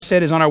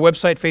said, is on our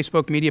website,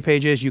 Facebook, media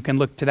pages. You can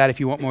look to that if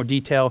you want more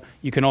detail.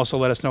 You can also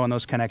let us know on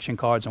those connection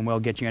cards, and we'll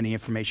get you any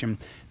information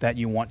that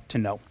you want to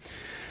know.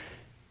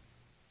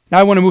 Now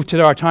I want to move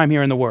to our time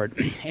here in the Word.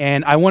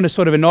 And I want to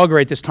sort of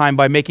inaugurate this time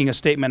by making a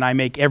statement I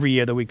make every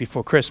year the week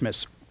before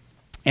Christmas.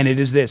 And it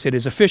is this. It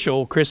is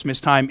official. Christmas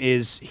time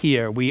is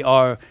here. We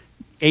are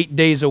 8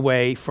 days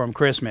away from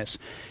Christmas.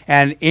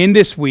 And in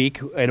a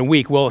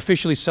week, we'll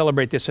officially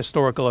celebrate this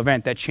historical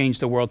event that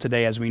changed the world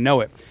today as we know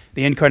it,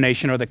 the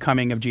incarnation or the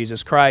coming of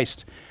Jesus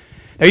Christ.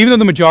 Now, even though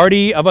the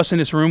majority of us in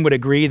this room would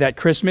agree that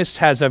Christmas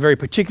has a very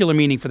particular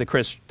meaning for the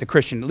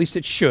Christian, at least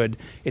it should,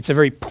 it's a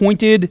very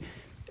pointed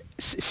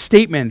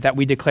statement that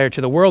we declare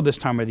to the world this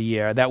time of the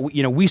year, that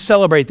we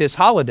celebrate this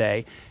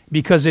holiday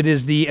because it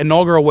is the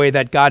inaugural way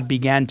that God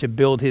began to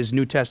build his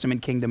New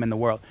Testament kingdom in the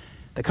world.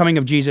 The coming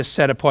of Jesus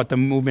set apart the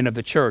movement of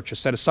the church, or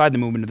set aside the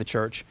movement of the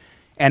church.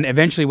 And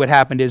eventually what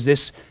happened is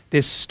this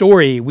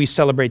story we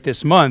celebrate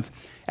this month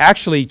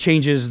actually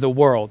changes the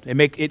world.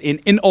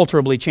 It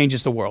inalterably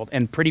changes the world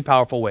in pretty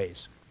powerful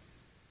ways.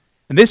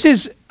 And this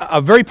is a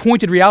very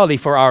pointed reality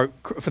for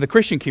the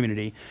Christian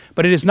community,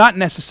 but it is not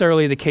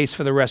necessarily the case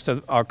for the rest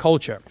of our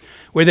culture,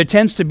 where there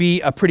tends to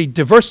be a pretty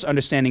diverse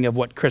understanding of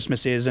what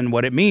Christmas is and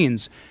what it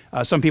means.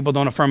 Some people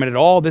don't affirm it at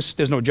all.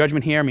 There's no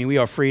judgment here. I mean, we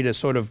are free to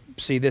sort of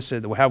see this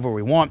however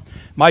we want.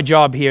 My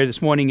job here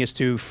this morning is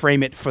to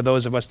frame it for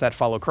those of us that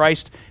follow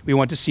Christ. We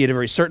want to see it a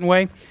very certain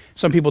way.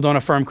 Some people don't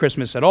affirm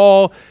Christmas at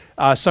all.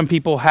 Some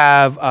people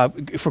have,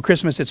 for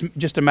Christmas, it's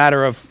just a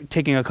matter of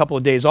taking a couple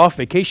of days off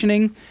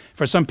vacationing.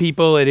 For some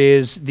people, it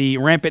is the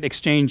rampant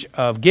exchange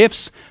of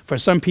gifts. For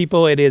some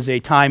people, it is a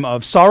time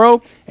of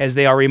sorrow, as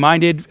they are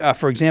reminded.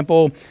 For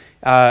example,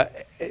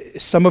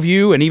 some of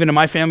you, and even in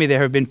my family,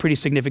 there have been pretty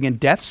significant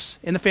deaths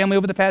in the family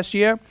over the past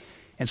year.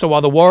 And so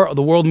while the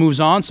world moves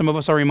on, some of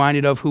us are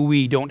reminded of who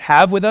we don't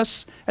have with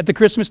us at the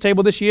Christmas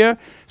table this year.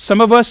 Some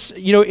of us,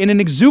 in an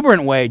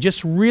exuberant way,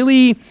 just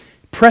really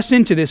press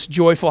into this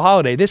joyful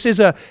holiday. This is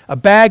a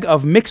bag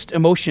of mixed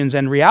emotions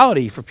and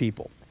reality for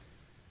people.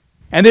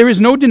 And there is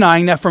no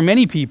denying that for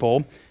many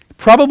people,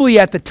 probably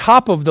at the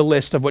top of the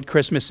list of what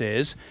Christmas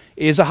is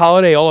a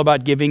holiday all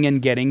about giving and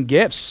getting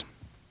gifts.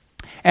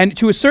 And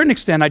to a certain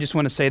extent, I just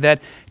want to say that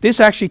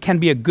this actually can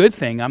be a good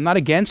thing. I'm not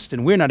against,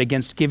 and we're not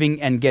against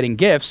giving and getting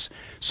gifts,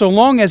 so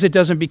long as it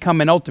doesn't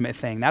become an ultimate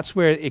thing. That's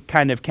where it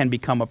kind of can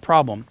become a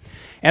problem.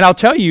 And I'll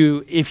tell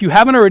you, if you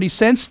haven't already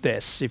sensed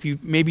this, if you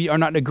maybe are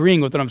not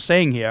agreeing with what I'm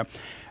saying here,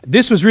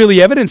 this was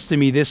really evidenced to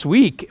me this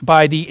week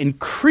by the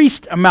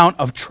increased amount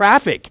of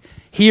traffic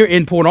here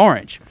in Port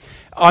Orange.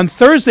 On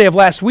Thursday of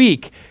last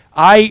week,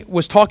 I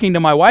was talking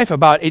to my wife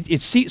about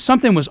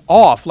something was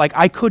off. Like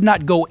I could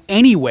not go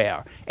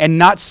anywhere and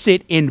not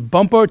sit in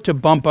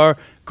bumper-to-bumper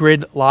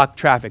gridlock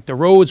traffic. The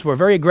roads were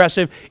very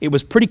aggressive. It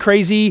was pretty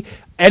crazy.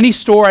 Any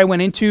store I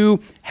went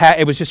into,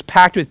 it was just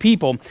packed with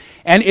people.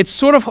 And it's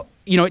sort of,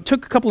 it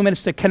took a couple of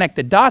minutes to connect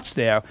the dots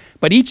there.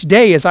 But each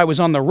day as I was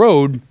on the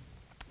road,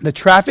 the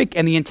traffic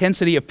and the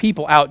intensity of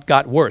people out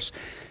got worse.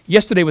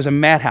 Yesterday was a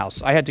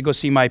madhouse. I had to go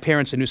see my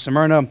parents in New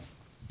Smyrna,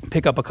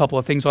 pick up a couple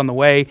of things on the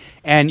way,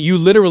 and you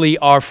literally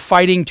are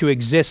fighting to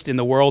exist in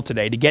the world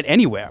today, to get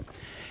anywhere.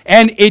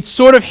 And it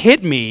sort of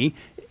hit me,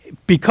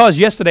 because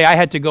yesterday I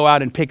had to go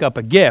out and pick up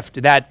a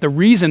gift, that the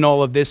reason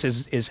all of this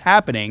is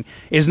happening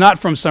is not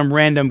from some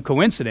random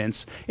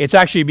coincidence. It's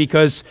actually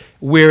because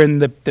we're in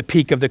the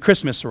peak of the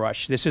Christmas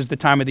rush. This is the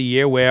time of the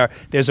year where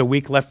there's a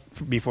week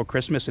left before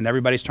Christmas and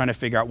everybody's trying to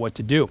figure out what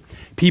to do.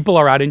 People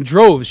are out in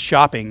droves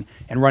shopping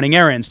and running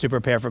errands to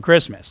prepare for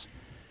Christmas.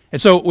 And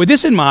so with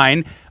this in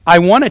mind, I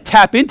want to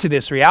tap into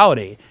this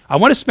reality. I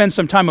want to spend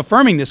some time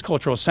affirming this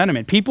cultural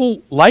sentiment.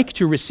 People like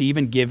to receive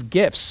and give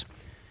gifts.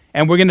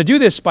 And we're going to do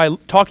this by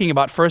talking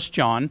about 1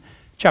 John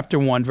chapter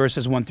 1,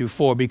 verses 1 through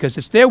 4, because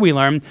it's there we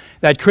learn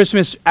that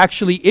Christmas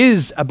actually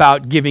is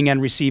about giving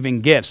and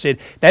receiving gifts.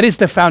 That is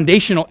the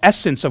foundational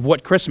essence of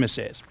what Christmas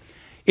is.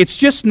 It's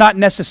just not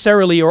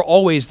necessarily or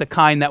always the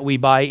kind that we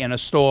buy in a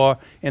store,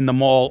 in the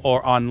mall,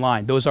 or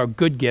online. Those are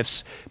good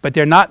gifts, but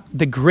they're not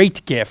the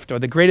great gift or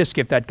the greatest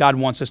gift that God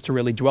wants us to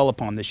really dwell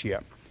upon this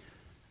year.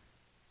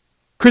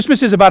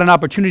 Christmas is about an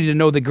opportunity to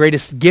know the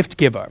greatest gift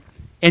giver.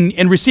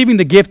 In receiving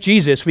the gift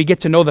Jesus, we get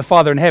to know the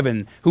Father in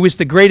heaven, who is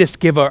the greatest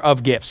giver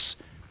of gifts.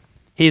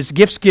 His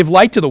gifts give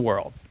light to the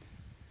world.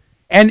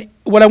 And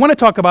what I want to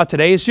talk about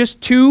today is just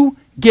two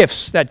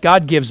gifts that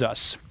God gives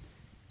us,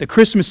 the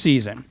Christmas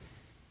season.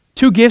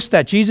 Two gifts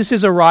that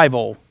Jesus'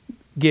 arrival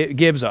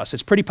gives us.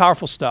 It's pretty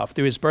powerful stuff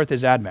through his birth,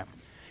 his advent.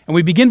 And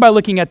we begin by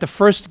looking at the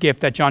first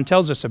gift that John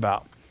tells us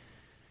about.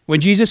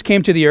 When Jesus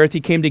came to the earth, he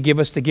came to give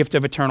us the gift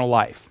of eternal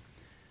life.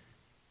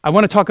 I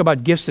want to talk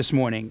about gifts this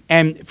morning.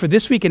 And for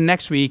this week and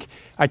next week,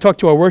 I talked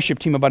to our worship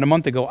team about a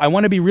month ago. I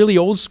want to be really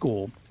old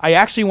school. I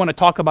actually want to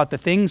talk about the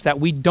things that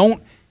we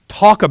don't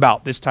talk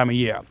about this time of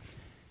year.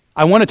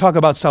 I want to talk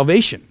about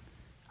salvation.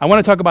 I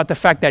want to talk about the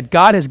fact that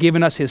God has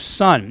given us his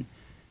Son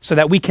so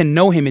that we can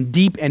know him in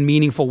deep and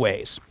meaningful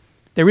ways.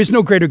 There is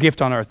no greater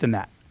gift on earth than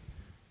that.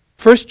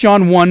 1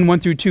 John 1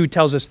 through 2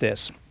 tells us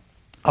this.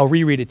 I'll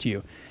reread it to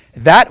you.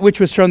 That which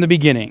was from the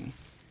beginning,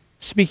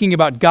 speaking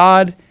about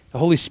God, the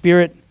Holy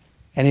Spirit,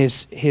 and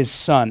his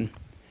Son.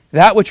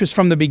 That which was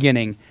from the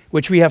beginning,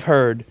 which we have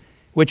heard,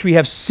 which we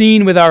have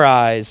seen with our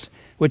eyes,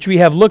 which we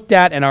have looked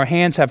at and our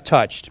hands have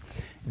touched.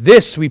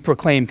 This we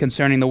proclaim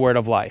concerning the word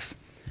of life.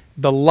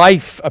 The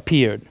life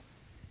appeared.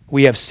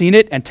 We have seen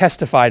it and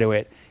testify to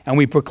it, and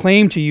we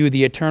proclaim to you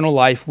the eternal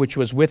life which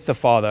was with the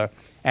Father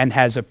and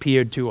has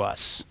appeared to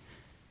us.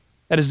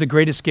 That is the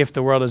greatest gift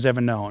the world has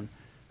ever known,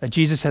 that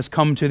Jesus has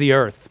come to the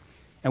earth,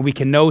 and we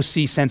can know,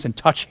 see, sense, and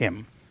touch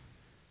him.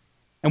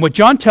 And what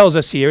John tells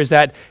us here is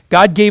that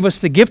God gave us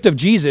the gift of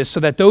Jesus so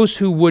that those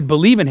who would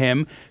believe in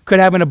him could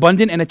have an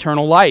abundant and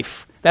eternal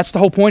life. That's the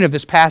whole point of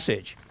this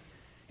passage.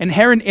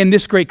 Inherent in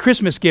this great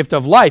Christmas gift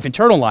of life,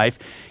 eternal life,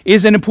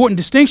 is an important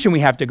distinction we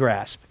have to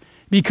grasp.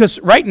 Because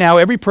right now,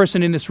 every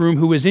person in this room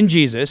who is in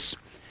Jesus,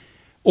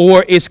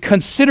 or is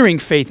considering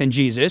faith in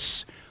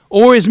Jesus,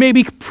 or is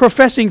maybe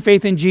professing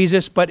faith in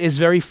Jesus but is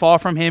very far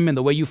from him in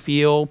the way you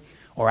feel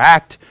or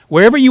act,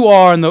 wherever you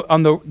are on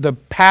the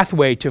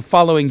pathway to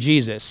following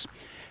Jesus,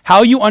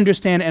 how you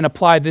understand and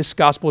apply this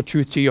gospel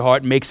truth to your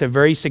heart makes a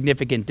very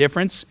significant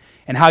difference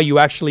in how you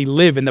actually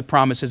live in the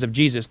promises of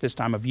Jesus this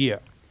time of year.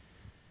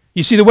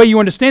 You see, the way you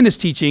understand this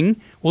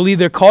teaching will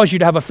either cause you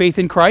to have a faith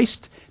in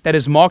Christ that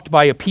is marked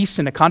by a peace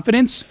and a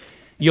confidence.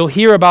 You'll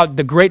hear about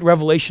the great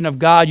revelation of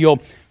God.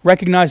 You'll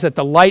recognize that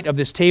the light of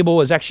this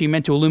table is actually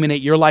meant to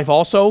illuminate your life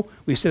also.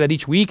 We say that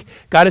each week.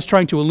 God is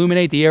trying to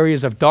illuminate the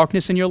areas of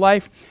darkness in your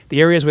life,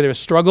 the areas where there is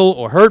struggle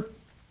or hurt,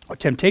 or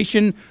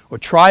temptation, or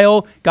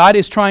trial. God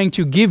is trying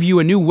to give you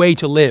a new way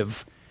to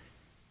live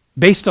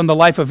based on the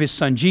life of his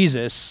son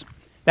Jesus.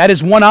 That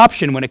is one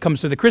option when it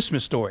comes to the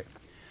Christmas story.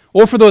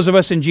 Or for those of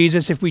us in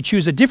Jesus, if we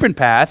choose a different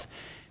path,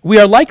 we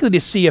are likely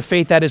to see a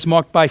faith that is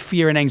marked by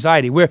fear and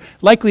anxiety. We're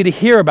likely to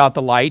hear about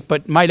the light,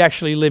 but might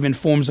actually live in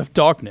forms of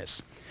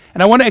darkness.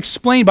 And I want to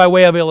explain by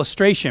way of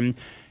illustration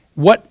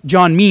what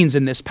John means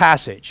in this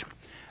passage.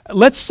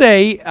 Let's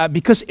say,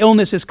 because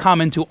illness is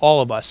common to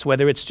all of us,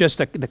 whether it's just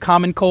the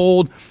common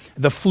cold,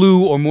 the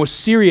flu, or more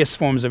serious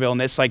forms of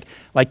illness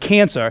like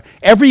cancer,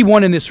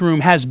 everyone in this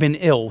room has been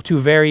ill to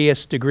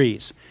various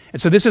degrees.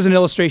 And so this is an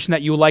illustration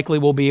that you likely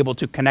will be able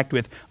to connect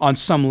with on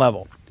some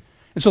level.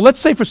 And so let's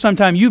say for some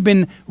time you've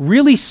been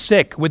really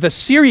sick with a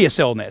serious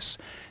illness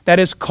that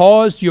has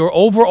caused your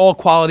overall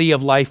quality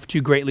of life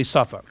to greatly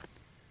suffer.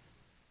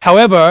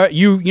 However,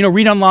 you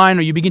read online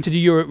or you begin to do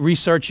your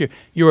research,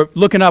 you're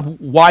looking up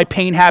why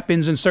pain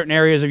happens in certain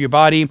areas of your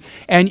body,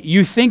 and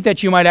you think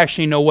that you might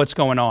actually know what's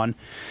going on.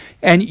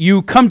 And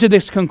you come to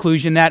this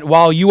conclusion that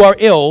while you are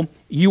ill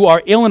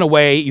in a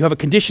way, you have a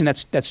condition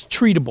that's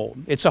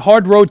treatable. It's a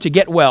hard road to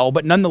get well,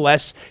 but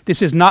nonetheless,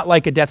 this is not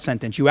like a death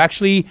sentence. You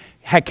actually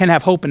can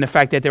have hope in the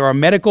fact that there are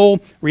medical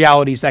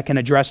realities that can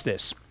address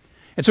this.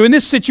 And so in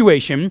this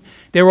situation,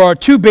 there are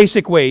two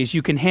basic ways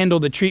you can handle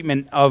the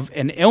treatment of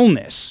an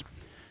illness.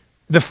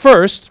 The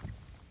first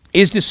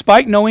is,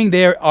 despite knowing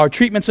there are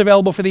treatments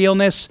available for the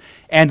illness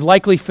and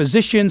likely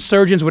physicians,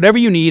 surgeons, whatever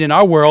you need in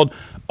our world,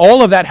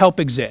 all of that help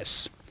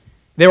exists.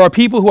 There are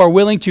people who are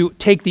willing to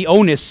take the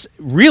onus,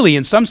 really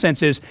in some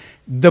senses,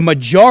 the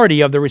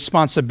majority of the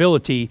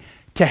responsibility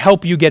to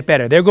help you get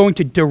better. They're going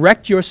to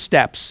direct your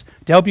steps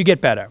to help you get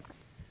better.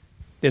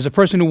 There's a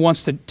person who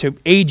wants to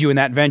aid you in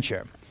that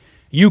venture.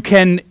 You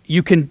can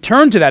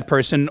turn to that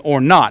person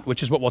or not,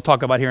 which is what we'll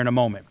talk about here in a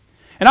moment.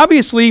 And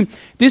obviously,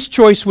 this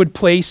choice would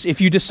place,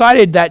 if you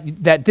decided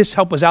that this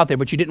help was out there,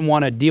 but you didn't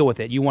want to deal with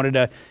it, you wanted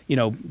to,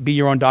 be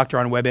your own doctor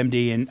on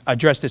WebMD and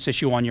address this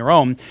issue on your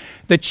own,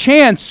 the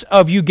chance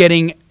of you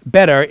getting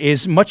better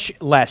is much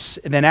less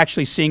than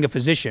actually seeing a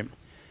physician.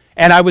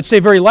 And I would say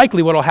very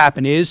likely what will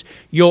happen is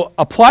you'll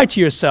apply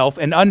to yourself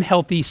an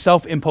unhealthy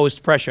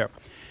self-imposed pressure.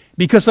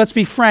 Because let's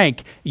be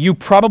frank, you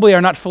probably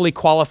are not fully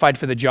qualified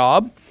for the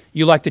job.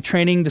 You lack the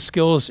training, the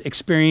skills,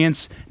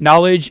 experience,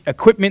 knowledge,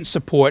 equipment,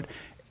 support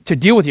to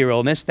deal with your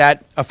illness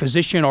that a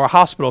physician or a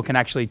hospital can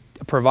actually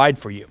provide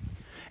for you.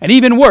 And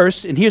even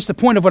worse, and here's the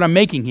point of what I'm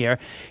making here,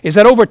 is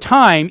that over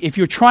time, if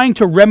you're trying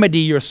to remedy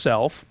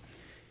yourself,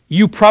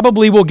 you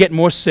probably will get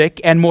more sick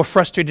and more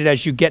frustrated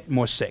as you get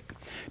more sick.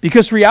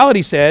 Because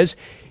reality says,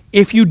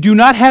 if you do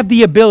not have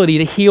the ability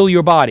to heal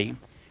your body,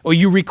 or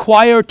you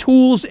require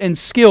tools and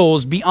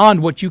skills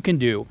beyond what you can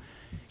do,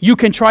 you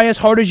can try as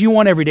hard as you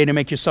want every day to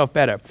make yourself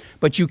better,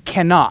 but you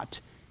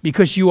cannot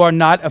because you are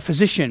not a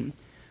physician.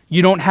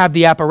 You don't have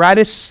the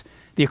apparatus,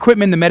 the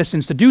equipment, the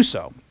medicines to do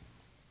so.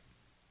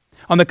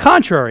 On the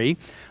contrary,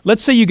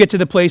 let's say you get to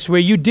the place where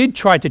you did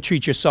try to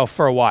treat yourself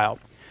for a while,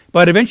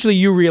 but eventually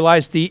you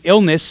realize the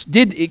illness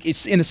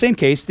in the same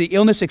case, the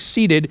illness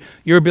exceeded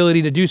your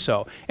ability to do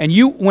so, and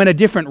you went a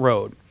different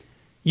road.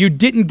 You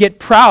didn't get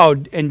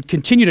proud and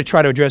continue to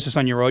try to address this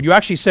on your road. You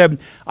actually said,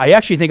 I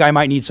actually think I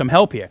might need some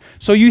help here.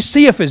 So you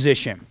see a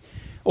physician,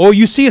 or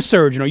you see a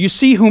surgeon, or you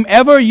see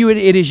whomever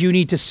it is you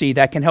need to see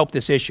that can help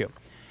this issue.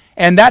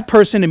 And that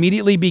person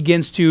immediately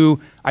begins to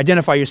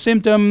identify your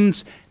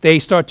symptoms. They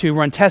start to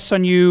run tests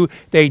on you.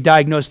 They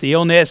diagnose the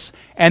illness.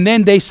 And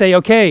then they say,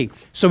 okay,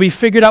 so we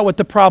figured out what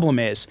the problem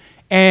is.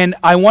 And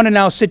I want to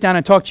now sit down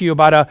and talk to you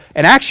about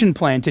an action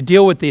plan to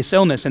deal with this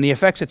illness and the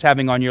effects it's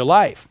having on your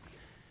life.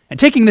 And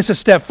taking this a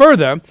step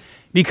further,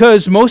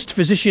 because most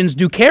physicians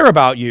do care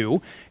about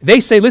you, they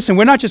say, listen,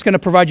 we're not just going to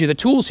provide you the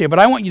tools here, but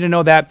I want you to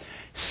know that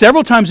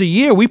several times a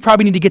year, we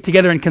probably need to get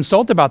together and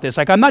consult about this.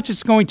 Like, I'm not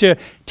just going to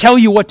tell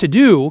you what to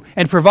do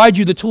and provide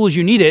you the tools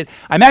you need it.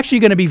 I'm actually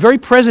going to be very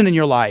present in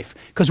your life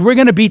because we're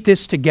going to beat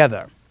this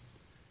together.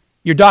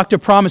 Your doctor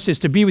promises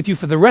to be with you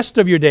for the rest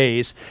of your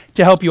days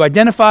to help you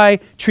identify,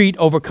 treat,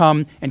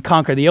 overcome, and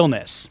conquer the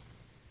illness.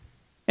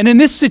 And in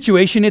this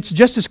situation, it's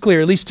just as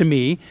clear, at least to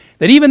me,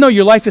 that even though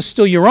your life is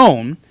still your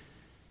own,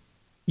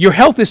 your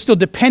health is still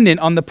dependent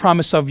on the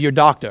promise of your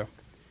doctor.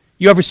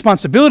 You have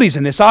responsibilities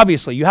in this,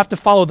 obviously. You have to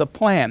follow the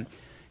plan.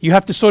 You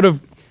have to sort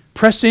of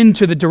press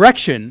into the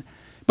direction.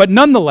 But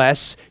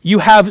nonetheless, you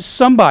have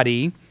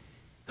somebody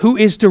who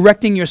is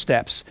directing your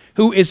steps,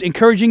 who is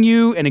encouraging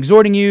you and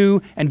exhorting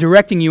you and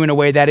directing you in a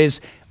way that is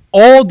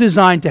all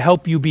designed to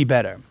help you be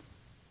better.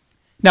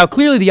 Now,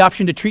 clearly the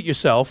option to treat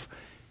yourself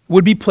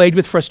would be plagued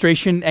with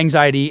frustration,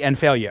 anxiety, and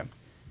failure.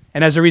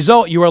 And as a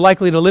result, you are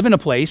likely to live in a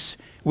place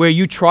where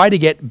you try to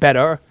get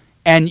better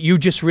and you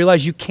just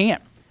realize you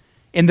can't.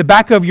 In the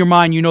back of your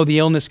mind, you know the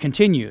illness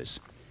continues.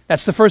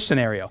 That's the first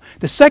scenario.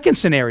 The second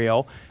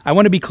scenario, I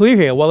want to be clear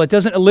here, while it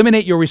doesn't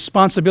eliminate your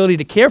responsibility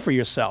to care for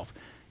yourself,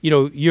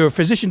 your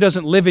physician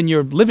doesn't live in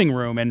your living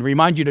room and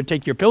remind you to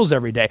take your pills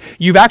every day.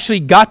 You've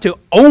actually got to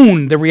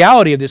own the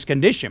reality of this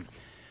condition.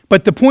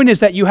 But the point is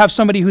that you have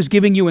somebody who's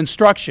giving you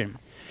instruction.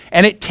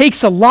 And it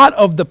takes a lot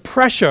of the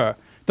pressure,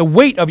 the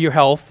weight of your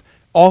health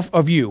off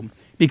of you,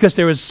 because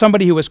there is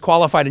somebody who is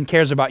qualified and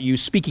cares about you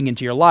speaking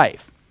into your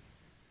life.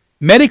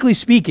 Medically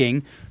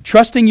speaking,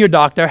 trusting your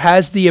doctor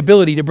has the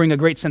ability to bring a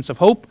great sense of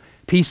hope,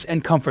 peace,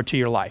 and comfort to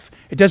your life.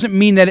 It doesn't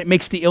mean that it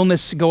makes the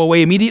illness go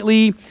away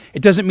immediately.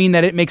 It doesn't mean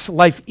that it makes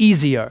life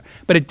easier.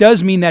 But it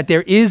does mean that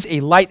there is a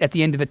light at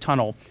the end of the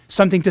tunnel,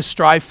 something to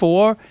strive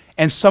for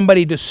and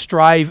somebody to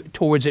strive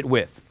towards it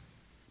with,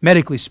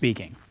 medically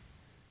speaking.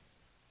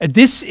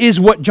 This is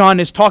what John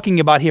is talking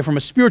about here from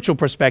a spiritual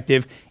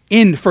perspective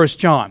in 1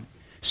 John.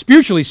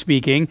 Spiritually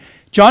speaking,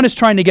 John is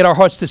trying to get our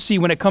hearts to see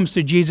when it comes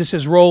to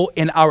Jesus' role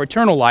in our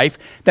eternal life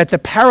that the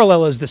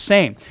parallel is the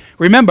same.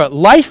 Remember,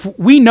 life,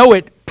 we know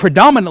it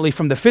predominantly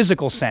from the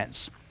physical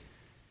sense.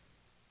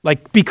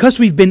 Like because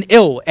we've been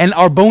ill and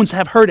our bones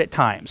have hurt at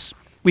times.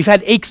 We've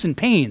had aches and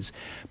pains.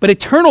 But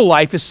eternal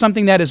life is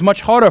something that is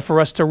much harder for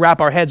us to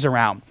wrap our heads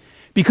around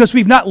because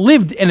we've not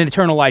lived an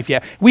eternal life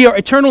yet. We are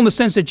eternal in the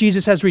sense that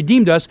Jesus has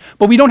redeemed us,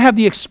 but we don't have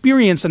the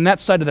experience on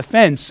that side of the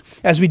fence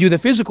as we do the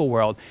physical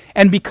world.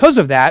 And because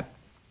of that,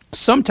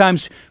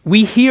 sometimes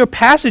we hear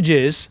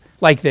passages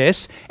like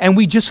this and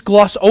we just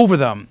gloss over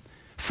them,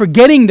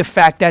 forgetting the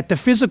fact that the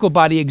physical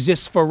body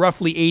exists for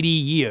roughly 80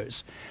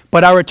 years,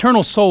 but our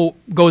eternal soul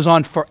goes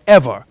on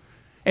forever.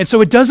 And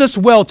so it does us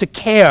well to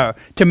care,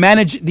 to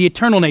manage the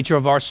eternal nature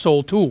of our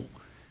soul too.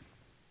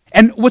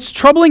 And what's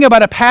troubling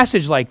about a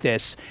passage like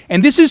this,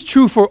 and this is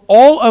true for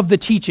all of the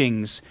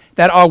teachings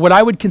that are what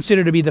I would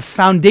consider to be the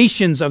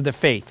foundations of the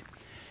faith,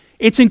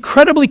 it's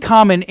incredibly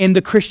common in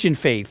the Christian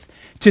faith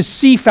to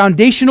see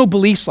foundational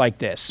beliefs like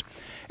this.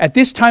 At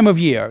this time of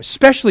year,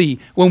 especially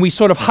when we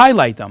sort of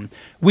highlight them,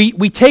 we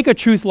take a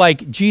truth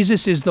like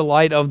Jesus is the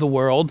light of the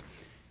world,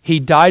 he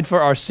died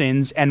for our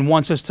sins and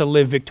wants us to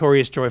live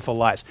victorious, joyful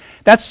lives.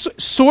 That's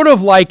sort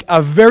of like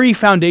a very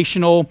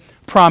foundational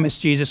promise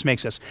Jesus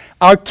makes us.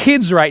 Our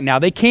kids right now,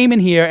 they came in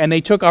here and they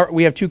took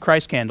we have 2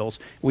 Christ candles.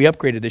 We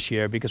upgraded this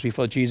year because we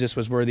felt Jesus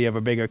was worthy of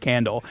a bigger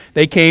candle.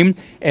 They came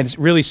and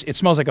it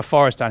smells like a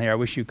forest down here. I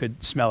wish you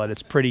could smell it.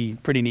 It's pretty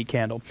neat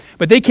candle.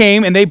 But they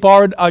came and they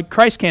borrowed a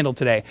Christ candle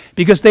today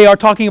because they are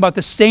talking about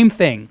the same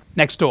thing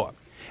next door.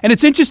 And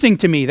it's interesting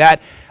to me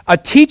that a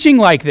teaching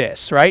like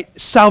this, right?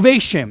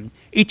 Salvation,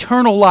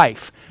 eternal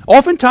life.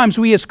 Oftentimes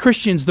we as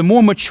Christians, the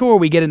more mature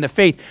we get in the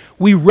faith,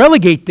 we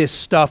relegate this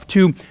stuff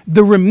to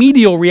the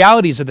remedial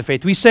realities of the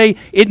faith. We say,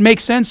 it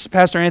makes sense,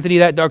 Pastor Anthony,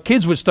 that our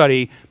kids would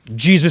study,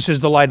 Jesus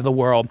is the light of the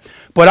world.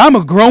 But I'm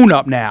a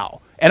grown-up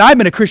now, and I've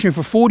been a Christian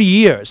for 40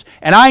 years,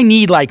 and I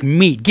need like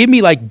meat. Give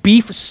me like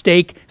beef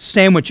steak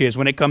sandwiches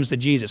when it comes to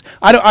Jesus.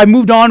 I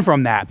moved on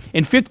from that.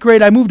 In 5th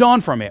grade, I moved on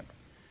from it.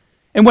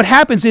 And what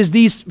happens is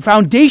these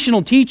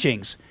foundational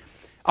teachings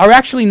are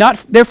actually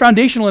not, they're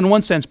foundational in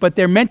one sense, but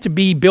they're meant to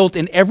be built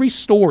in every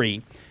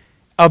story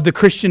of the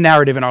Christian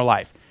narrative in our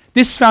life.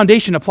 This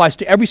foundation applies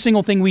to every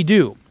single thing we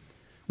do.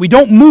 We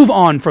don't move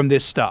on from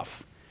this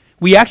stuff.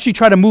 We actually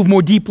try to move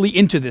more deeply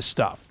into this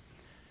stuff.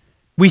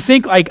 We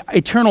think like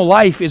eternal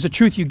life is a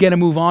truth you get to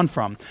move on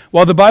from,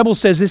 while the Bible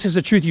says this is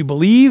a truth you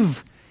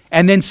believe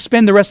and then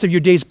spend the rest of your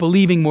days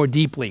believing more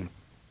deeply,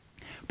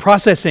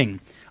 processing,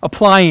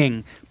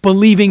 applying,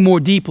 believing more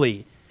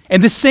deeply.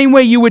 And the same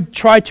way you would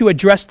try to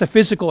address the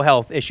physical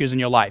health issues in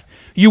your life.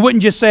 You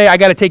wouldn't just say, I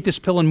got to take this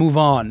pill and move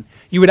on.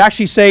 You would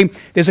actually say,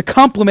 there's a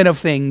complement of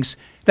things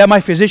that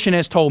my physician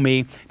has told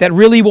me that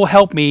really will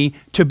help me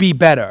to be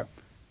better,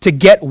 to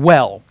get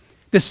well.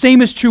 The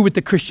same is true with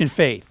the Christian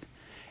faith.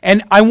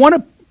 And I want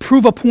to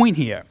prove a point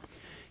here.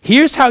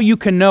 Here's how you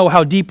can know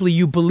how deeply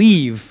you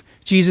believe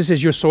Jesus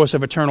is your source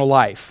of eternal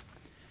life.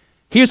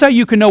 Here's how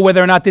you can know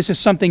whether or not this is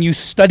something you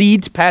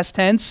studied, past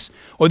tense,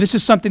 or this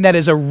is something that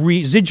is a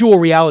residual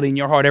reality in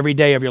your heart every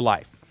day of your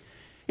life.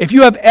 If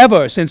you have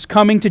ever, since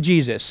coming to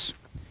Jesus,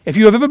 if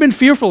you have ever been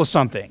fearful of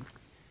something,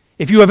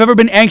 if you have ever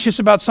been anxious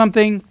about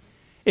something,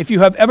 if you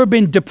have ever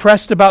been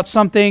depressed about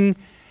something,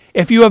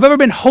 if you have ever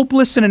been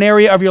hopeless in an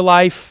area of your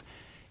life,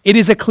 it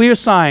is a clear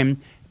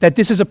sign that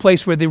this is a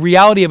place where the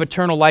reality of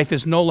eternal life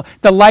is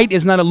the light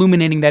is not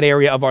illuminating that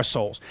area of our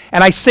souls.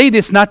 And I say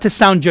this not to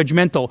sound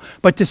judgmental,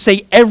 but to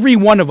say every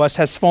one of us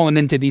has fallen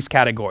into these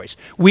categories.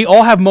 We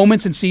all have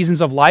moments and seasons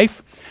of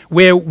life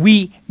where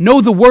we know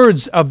the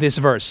words of this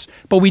verse,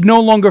 but we no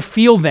longer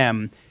feel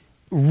them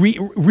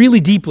really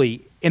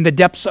deeply in the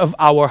depths of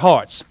our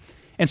hearts.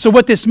 And so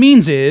what this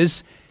means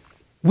is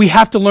we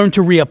have to learn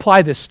to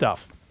reapply this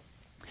stuff.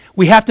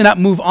 We have to not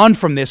move on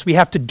from this. We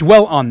have to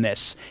dwell on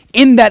this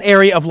in that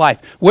area of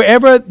life.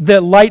 Wherever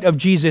the light of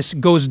Jesus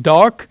goes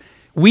dark,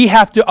 we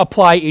have to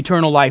apply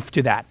eternal life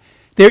to that.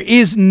 There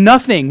is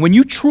nothing, when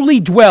you truly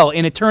dwell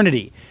in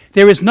eternity,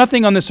 there is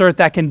nothing on this earth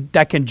that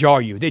can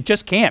jar you. It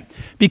just can't.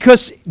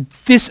 Because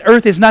this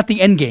earth is not the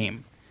end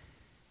game.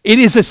 It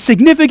is a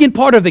significant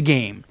part of the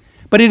game,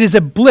 but it is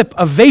a blip,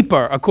 a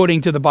vapor,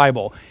 according to the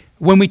Bible.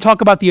 When we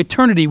talk about the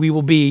eternity we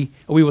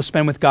will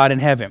spend with God in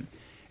heaven.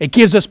 It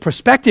gives us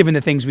perspective in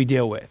the things we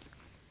deal with.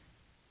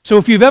 So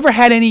if you've ever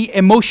had any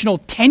emotional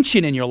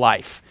tension in your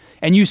life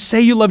and you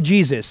say you love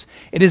Jesus,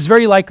 it is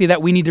very likely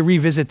that we need to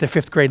revisit the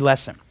 5th grade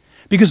lesson.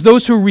 Because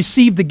those who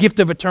receive the gift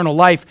of eternal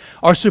life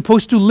are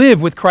supposed to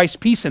live with Christ's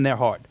peace in their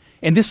heart,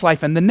 in this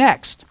life and the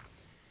next.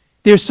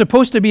 There's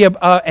supposed to be an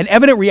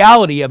evident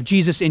reality of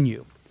Jesus in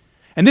you.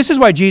 And this is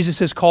why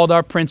Jesus is called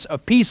our Prince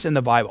of Peace in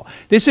the Bible.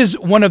 This is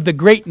one of the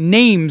great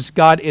names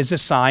God is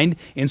assigned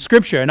in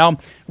Scripture. And I'll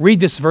read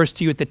this verse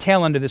to you at the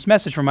tail end of this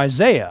message from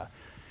Isaiah.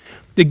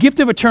 The gift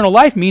of eternal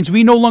life means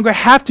we no longer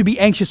have to be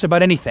anxious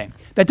about anything.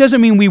 That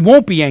doesn't mean we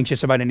won't be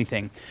anxious about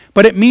anything.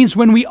 But it means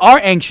when we are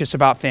anxious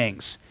about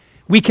things,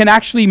 we can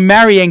actually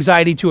marry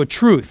anxiety to a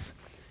truth.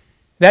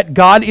 That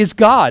God is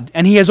God,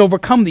 and He has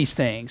overcome these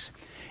things.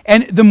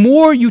 And the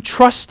more you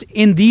trust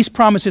in these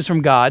promises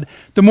from God,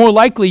 the more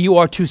likely you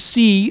are to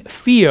see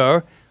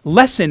fear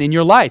lessen in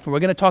your life. And we're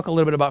going to talk a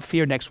little bit about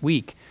fear next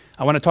week.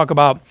 I want to talk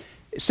about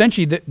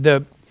essentially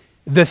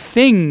the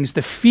things,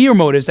 the fear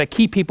motives that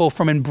keep people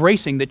from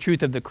embracing the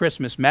truth of the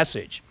Christmas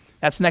message.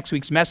 That's next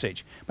week's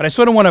message. But I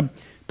sort of want to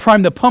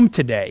prime the pump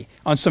today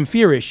on some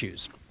fear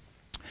issues.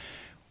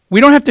 We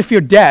don't have to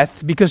fear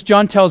death because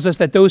John tells us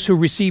that those who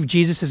receive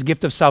Jesus'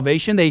 gift of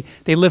salvation, they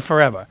live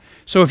forever.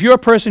 So if you're a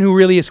person who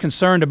really is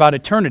concerned about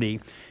eternity,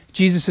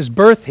 Jesus'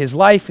 birth, His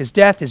life, His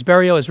death, His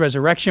burial, His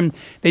resurrection,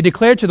 they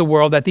declare to the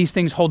world that these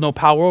things hold no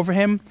power over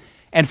Him.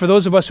 And for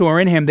those of us who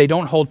are in Him, they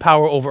don't hold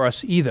power over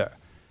us either.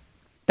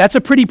 That's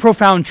a pretty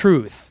profound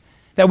truth,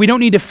 that we don't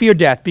need to fear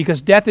death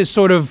because death is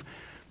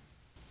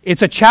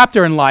it's a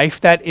chapter in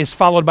life that is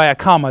followed by a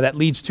comma that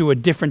leads to a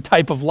different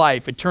type of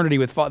life, eternity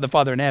with the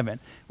Father in heaven,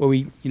 where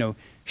we,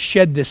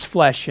 shed this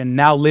flesh and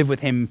now live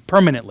with Him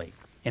permanently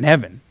in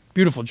heaven.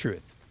 Beautiful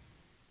truth.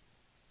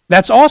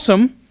 That's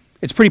awesome.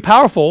 It's pretty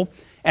powerful.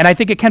 And I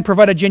think it can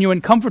provide a genuine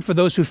comfort for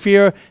those who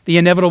fear the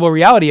inevitable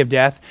reality of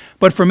death.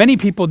 But for many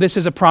people, this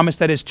is a promise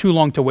that is too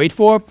long to wait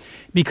for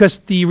because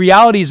the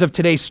realities of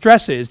today's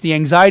stresses, the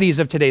anxieties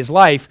of today's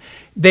life,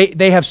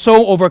 they have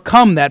so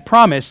overcome that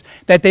promise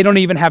that they don't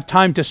even have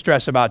time to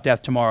stress about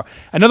death tomorrow.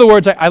 In other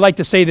words, I like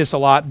to say this a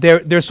lot.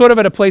 They're sort of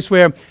at a place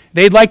where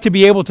they'd like to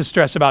be able to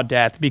stress about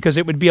death because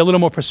it would be a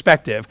little more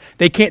perspective.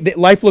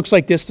 Life looks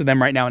like this to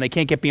them right now and they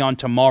can't get beyond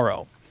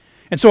tomorrow.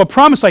 And so a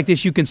promise like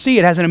this, you can see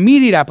it has an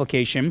immediate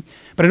application,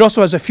 but it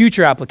also has a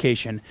future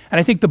application. And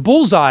I think the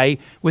bullseye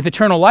with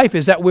eternal life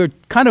is that we're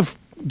kind of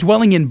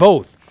dwelling in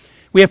both.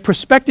 We have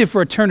perspective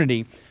for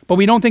eternity, but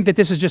we don't think that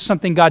this is just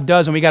something God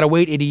does and we got to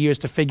wait 80 years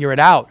to figure it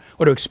out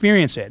or to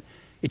experience it.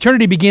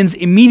 Eternity begins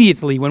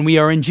immediately when we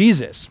are in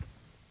Jesus.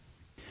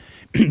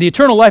 The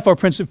eternal life our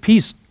Prince of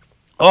Peace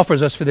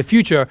offers us for the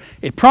future,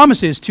 it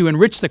promises to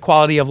enrich the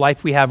quality of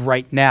life we have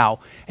right now.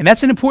 And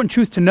that's an important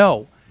truth to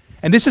know.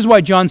 And this is why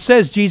John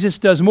says Jesus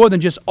does more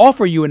than just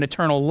offer you an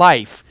eternal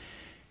life.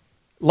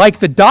 Like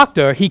the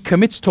doctor, He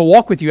commits to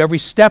walk with you every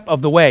step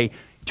of the way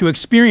to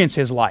experience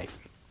His life.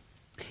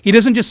 He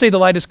doesn't just say the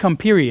light has come,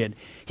 period.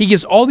 He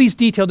gives all these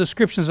detailed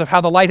descriptions of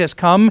how the light has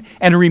come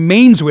and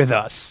remains with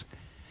us.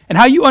 And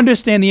how you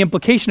understand the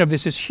implication of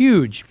this is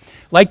huge.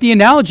 Like the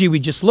analogy we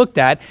just looked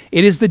at,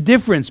 it is the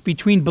difference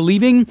between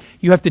believing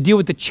you have to deal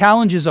with the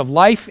challenges of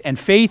life and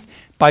faith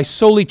by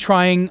solely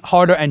trying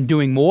harder and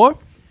doing more,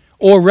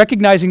 or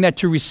recognizing that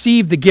to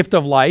receive the gift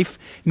of life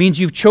means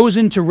you've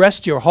chosen to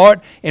rest your heart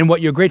in what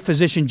your great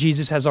physician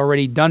Jesus has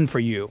already done for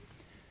you.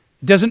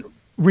 It doesn't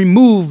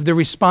remove the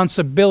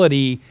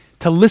responsibility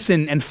to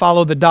listen and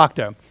follow the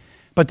doctor,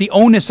 but the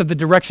onus of the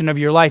direction of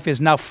your life is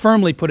now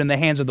firmly put in the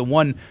hands of the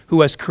one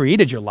who has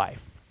created your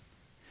life.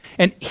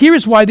 And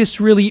here's why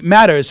this really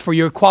matters for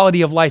your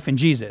quality of life in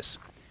Jesus.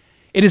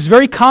 It is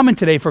very common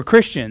today for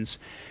Christians,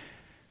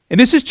 And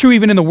this is true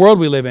even in the world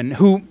we live in,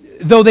 who,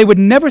 though they would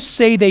never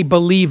say they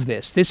believe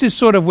this is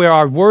sort of where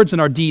our words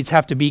and our deeds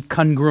have to be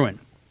congruent.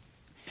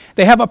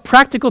 They have a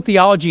practical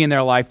theology in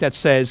their life that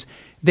says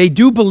they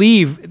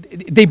believe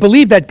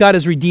that God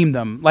has redeemed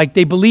them, like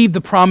they believe the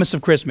promise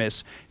of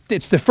Christmas.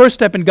 It's the first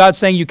step in God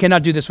saying, you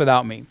cannot do this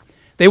without me.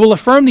 They will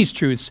affirm these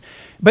truths,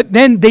 but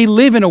then they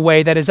live in a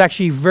way that is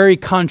actually very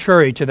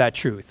contrary to that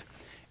truth.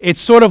 It's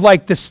sort of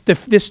like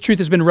this truth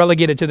has been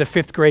relegated to the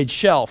 5th grade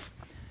shelf.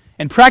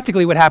 And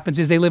practically what happens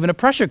is they live in a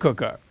pressure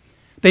cooker.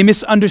 They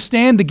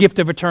misunderstand the gift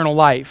of eternal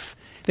life.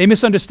 They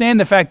misunderstand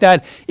the fact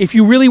that if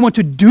you really want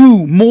to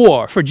do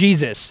more for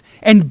Jesus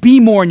and be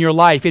more in your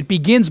life, it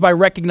begins by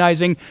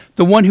recognizing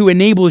the one who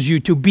enables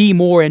you to be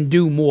more and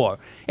do more.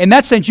 In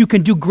that sense, you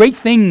can do great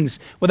things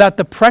without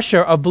the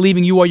pressure of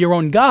believing you are your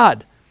own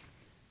God.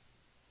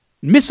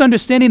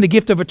 Misunderstanding the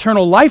gift of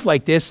eternal life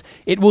like this,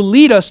 it will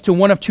lead us to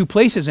one of two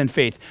places in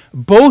faith.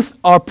 Both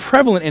are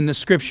prevalent in the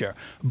Scripture.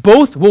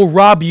 Both will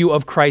rob you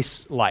of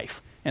Christ's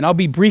life. And I'll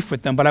be brief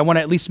with them, but I want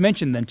to at least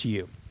mention them to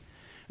you.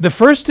 The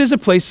first is a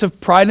place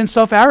of pride and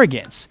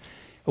self-arrogance.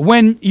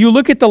 When you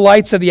look at the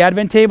lights of the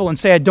Advent table and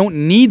say, I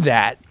don't need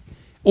that,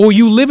 or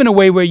you live in a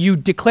way where you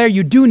declare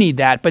you do need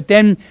that, but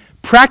then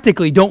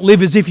practically don't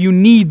live as if you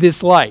need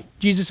this light,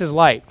 Jesus'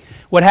 light,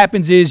 what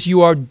happens is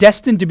you are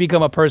destined to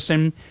become a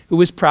person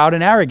who is proud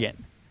and arrogant.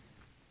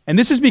 And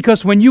this is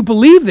because when you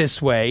believe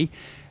this way,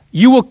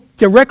 you will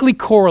directly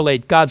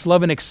correlate God's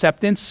love and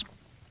acceptance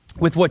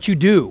with what you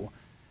do.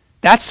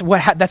 That's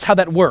how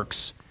that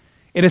works.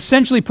 It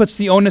essentially puts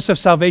the onus of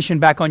salvation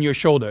back on your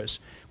shoulders,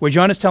 where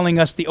John is telling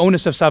us the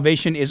onus of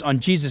salvation is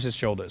on Jesus'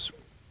 shoulders.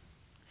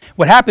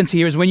 What happens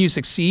here is when you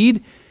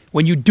succeed,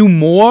 when you do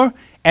more,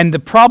 and the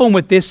problem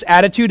with this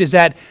attitude is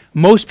that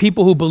most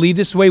people who believe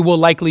this way will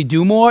likely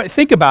do more.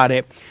 Think about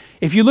it.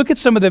 If you look at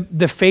some of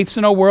the faiths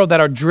in our world that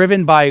are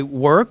driven by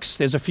works,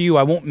 there's a few,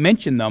 I won't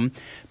mention them,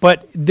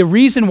 but the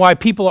reason why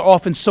people are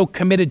often so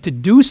committed to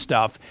do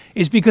stuff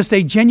is because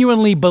they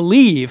genuinely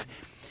believe,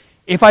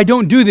 if I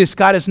don't do this,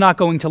 God is not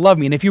going to love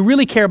me. And if you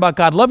really care about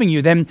God loving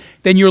you, then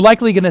you're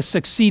likely going to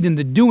succeed in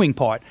the doing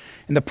part.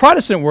 In the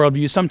Protestant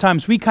worldview,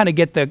 sometimes we kind of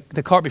get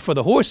the cart before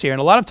the horse here. And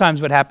a lot of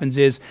times what happens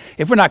is,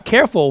 if we're not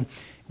careful,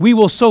 we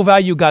will so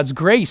value God's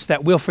grace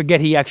that we'll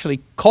forget he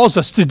actually calls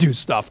us to do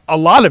stuff. A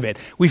lot of it.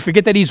 We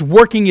forget that he's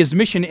working his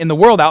mission in the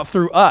world out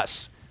through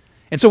us.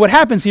 And so what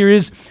happens here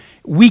is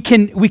we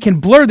can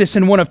blur this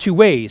in one of two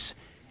ways.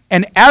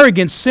 And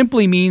arrogance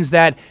simply means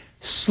that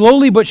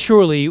slowly but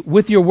surely,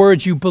 with your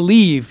words, you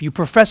believe, you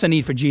profess a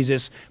need for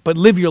Jesus, but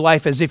live your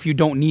life as if you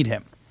don't need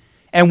him.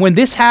 And when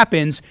this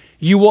happens,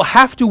 you will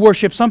have to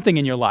worship something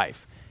in your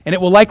life. And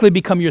it will likely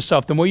become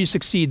yourself. The more you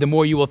succeed, the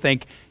more you will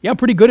think, yeah, I'm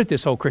pretty good at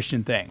this whole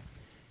Christian thing.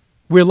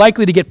 We're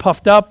likely to get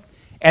puffed up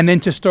and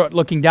then to start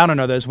looking down on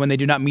others when they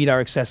do not meet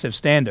our excessive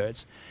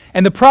standards.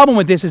 And the problem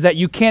with this is that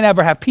you can't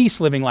ever have peace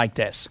living like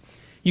this.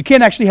 You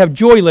can't actually have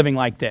joy living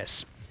like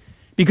this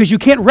because you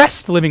can't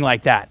rest living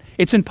like that.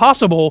 It's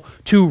impossible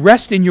to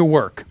rest in your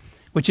work,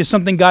 which is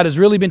something God has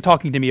really been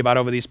talking to me about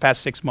over these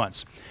past 6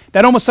 months.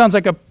 That almost sounds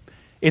like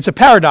it's a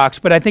paradox,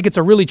 but I think it's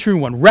a really true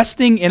one.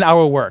 Resting in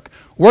our work,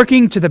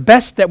 working to the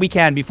best that we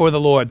can before the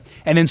Lord,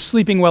 and then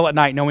sleeping well at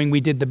night knowing we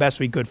did the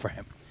best we could for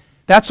him.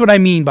 That's what I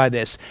mean by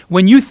this.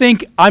 When you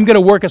think, I'm going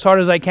to work as hard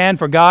as I can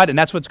for God, and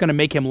that's what's going to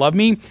make him love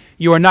me,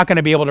 you are not going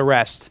to be able to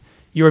rest.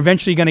 You're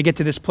eventually going to get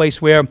to this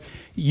place where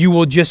you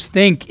will just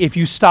think, if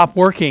you stop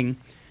working,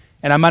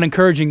 and I'm not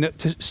encouraging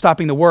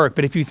stopping the work,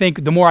 but if you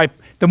think, the more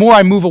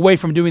I move away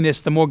from doing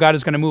this, the more God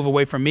is going to move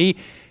away from me,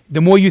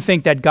 the more you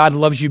think that God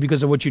loves you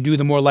because of what you do,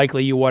 the more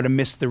likely you are to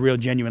miss the real,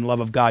 genuine love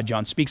of God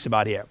John speaks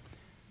about here.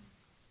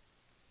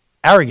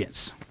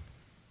 Arrogance.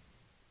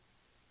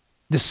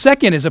 The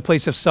second is a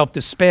place of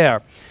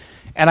self-despair.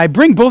 And I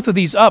bring both of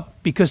these up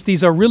because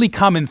these are really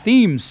common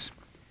themes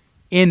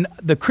in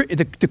the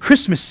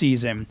Christmas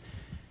season.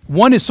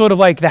 One is sort of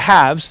like the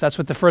haves, that's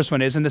what the first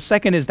one is, and the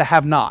second is the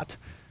have-not.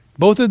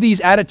 Both of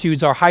these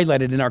attitudes are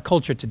highlighted in our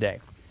culture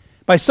today.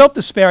 By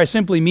self-despair, I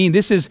simply mean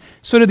this is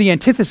sort of the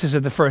antithesis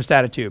of the first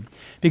attitude,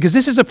 because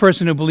this is a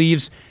person who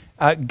believes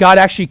God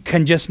actually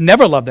can just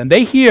never love them.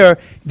 They hear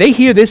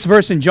this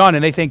verse in John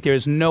and they think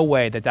there's no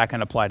way that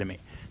can apply to me.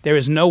 There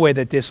is no way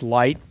that this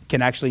light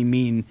can actually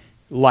mean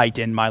light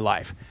in my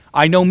life.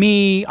 I know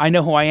me, I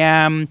know who I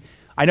am,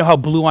 I know how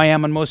blue I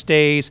am on most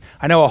days,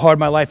 I know how hard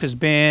my life has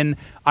been,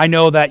 I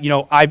know that,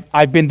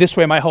 I've been this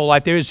way my whole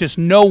life. There is just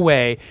no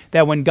way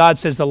that when God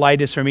says the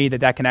light is for me,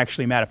 that can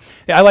actually matter.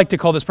 I like to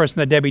call this person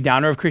the Debbie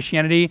Downer of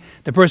Christianity,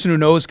 the person who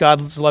knows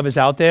God's love is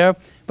out there,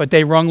 but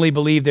they wrongly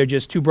believe they're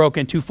just too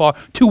broken, too far,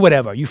 too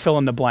whatever, you fill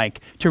in the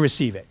blank, to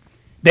receive it.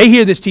 They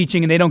hear this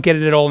teaching and they don't get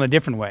it at all in a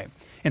different way.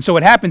 And so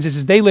what happens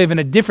is they live in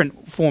a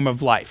different form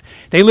of life.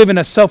 They live in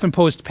a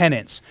self-imposed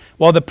penance.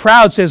 While the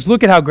proud says,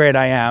 look at how great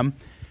I am,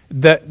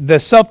 the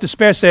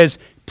self-despair says,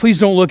 please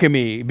don't look at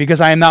me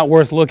because I am not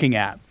worth looking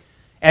at.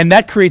 And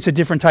that creates a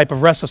different type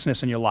of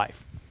restlessness in your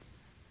life.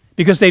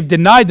 Because they've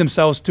denied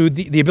themselves to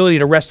the ability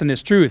to rest in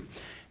this truth.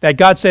 That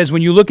God says,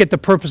 when you look at the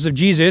purpose of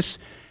Jesus,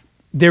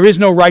 there is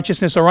no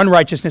righteousness or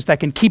unrighteousness that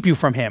can keep you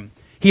from him.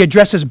 He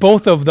addresses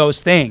both of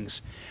those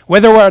things.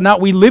 Whether or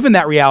not we live in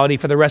that reality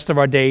for the rest of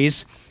our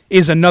days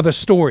is another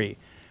story.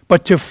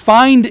 But to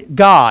find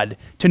God,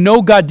 to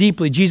know God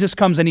deeply, Jesus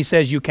comes and he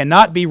says, you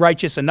cannot be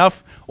righteous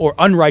enough or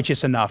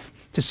unrighteous enough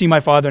to see my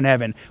Father in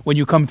heaven when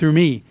you come through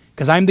me,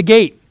 because I'm the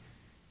gate.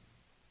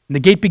 And the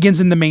gate begins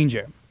in the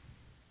manger.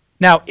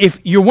 Now, if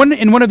you're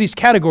in one of these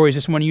categories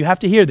this morning, you have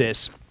to hear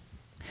this.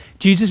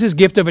 Jesus'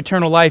 gift of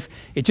eternal life,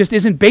 it just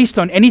isn't based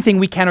on anything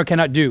we can or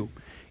cannot do.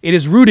 It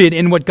is rooted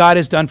in what God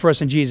has done for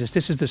us in Jesus.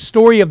 This is the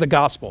story of the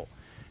gospel.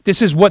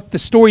 This is what the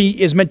story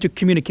is meant to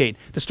communicate,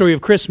 the story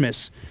of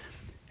Christmas.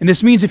 And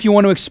this means if you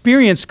want to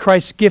experience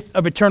Christ's gift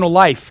of eternal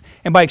life,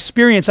 and by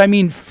experience I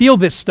mean feel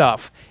this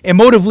stuff,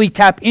 emotively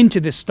tap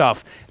into this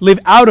stuff, live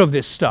out of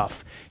this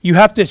stuff, you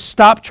have to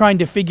stop trying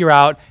to figure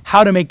out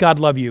how to make God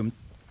love you,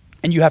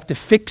 and you have to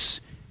fix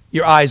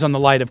your eyes on the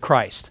light of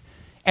Christ.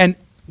 And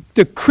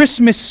the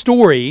Christmas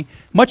story,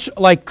 much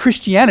like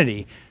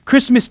Christianity,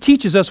 Christmas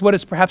teaches us what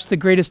is perhaps the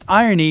greatest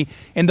irony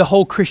in the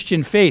whole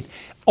Christian faith.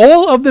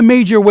 All of the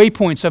major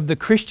waypoints of the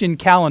Christian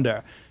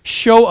calendar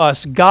show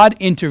us God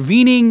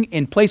intervening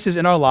in places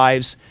in our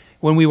lives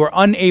when we were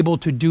unable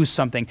to do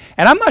something.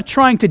 And I'm not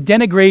trying to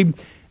denigrate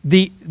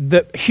the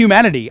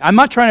humanity. I'm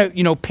not trying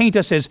to, paint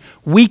us as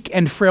weak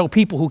and frail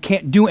people who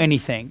can't do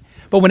anything.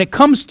 But when it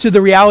comes to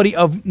the reality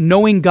of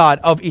knowing God,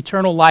 of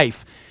eternal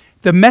life,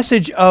 the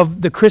message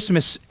of the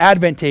Christmas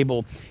Advent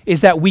table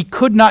is that we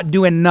could not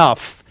do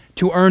enough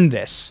to earn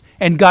this.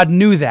 And God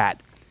knew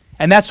that.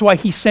 And that's why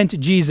he sent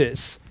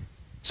Jesus.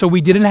 So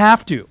we didn't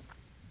have to.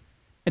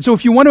 And so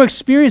if you want to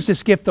experience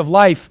this gift of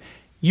life,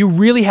 you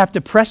really have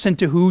to press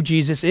into who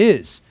Jesus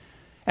is.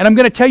 And I'm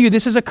going to tell you,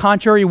 this is a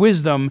contrary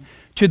wisdom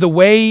to the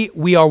way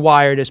we are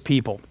wired as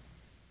people.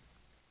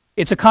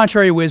 It's a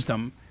contrary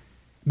wisdom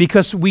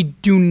because we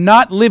do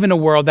not live in a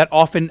world that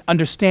often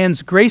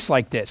understands grace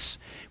like this.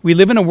 We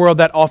live in a world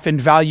that often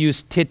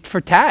values tit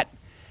for tat.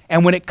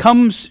 And when it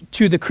comes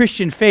to the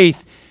Christian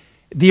faith,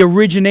 the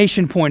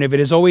origination point of it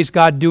is always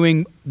God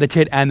doing the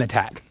tit and the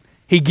tat.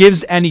 He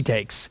gives and he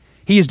takes.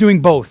 He is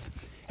doing both.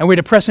 And we're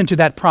to press into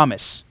that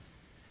promise.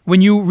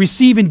 When you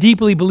receive and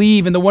deeply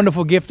believe in the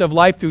wonderful gift of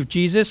life through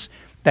Jesus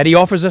that he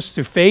offers us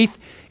through faith,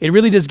 it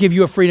really does give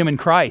you a freedom in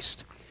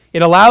Christ.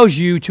 It allows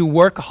you to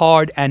work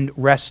hard and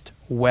rest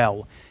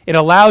well. It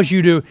allows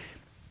you to,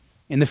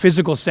 in the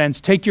physical sense,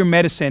 take your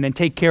medicine and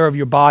take care of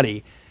your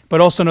body,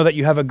 but also know that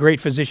you have a great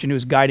physician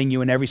who's guiding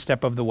you in every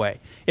step of the way.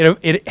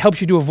 It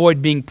helps you to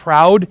avoid being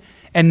proud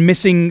and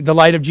missing the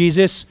light of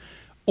Jesus,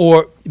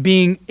 or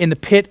being in the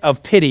pit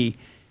of pity,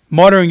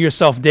 martyring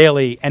yourself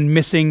daily and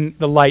missing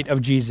the light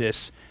of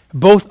Jesus.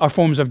 Both are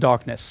forms of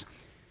darkness.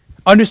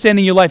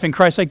 Understanding your life in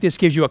Christ like this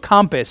gives you a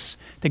compass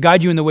to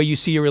guide you in the way you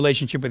see your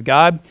relationship with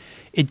God.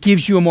 It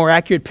gives you a more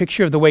accurate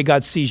picture of the way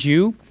God sees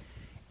you.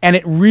 And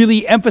it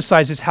really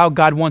emphasizes how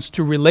God wants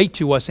to relate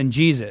to us in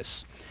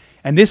Jesus.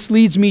 And this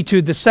leads me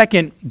to the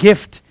second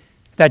gift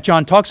that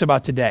John talks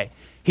about today.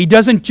 He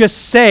doesn't just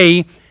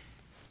say,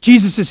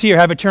 Jesus is here,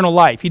 have eternal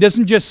life. He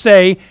doesn't just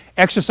say,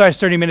 exercise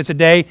 30 minutes a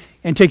day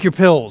and take your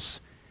pills.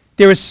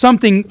 There is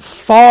something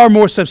far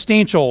more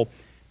substantial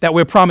that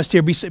we're promised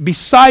here.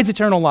 Besides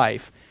eternal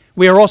life,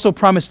 we are also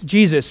promised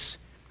Jesus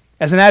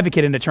as an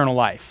advocate in eternal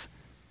life.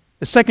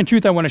 The second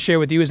truth I want to share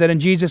with you is that in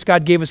Jesus,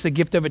 God gave us the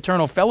gift of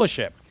eternal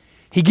fellowship.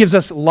 He gives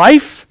us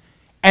life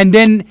and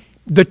then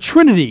the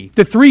Trinity,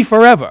 the three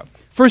forever.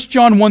 1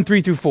 John 1,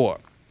 3 through 4.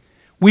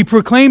 We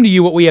proclaim to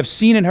you what we have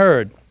seen and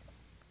heard,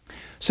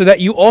 so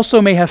that you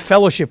also may have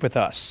fellowship with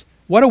us.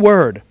 What a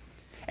word.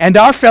 And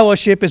our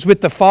fellowship is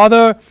with the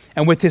Father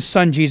and with his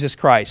Son, Jesus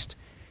Christ.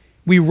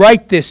 We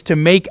write this to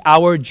make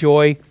our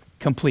joy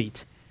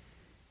complete.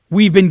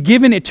 We've been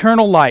given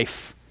eternal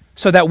life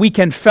so that we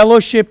can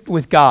fellowship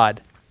with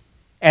God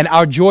and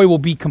our joy will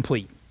be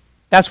complete.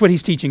 That's what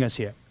he's teaching us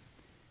here.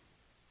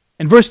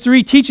 And verse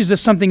 3 teaches us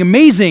something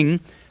amazing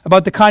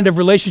about the kind of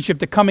relationship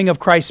the coming of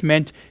Christ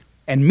meant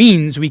and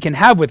means we can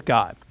have with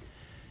God.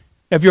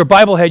 If you're a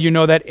Bible head, you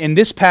know that in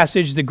this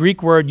passage, the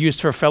Greek word used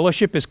for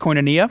fellowship is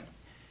koinonia,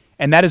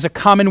 and that is a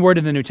common word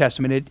in the New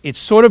Testament. It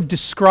sort of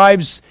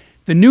describes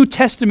the New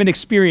Testament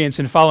experience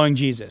in following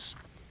Jesus.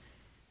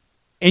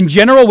 In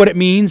general, what it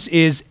means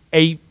is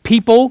a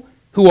people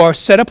who are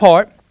set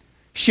apart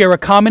share a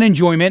common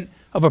enjoyment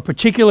of a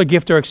particular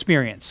gift or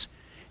experience.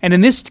 And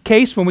in this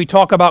case, when we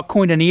talk about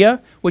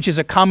koinonia, which is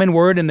a common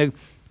word in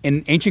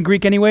ancient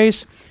Greek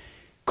anyways,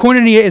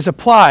 koinonia is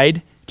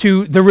applied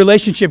to the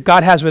relationship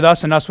God has with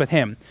us and us with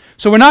him.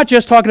 So we're not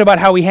just talking about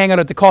how we hang out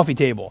at the coffee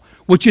table,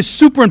 which is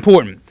super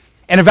important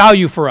and a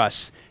value for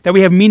us, that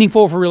we have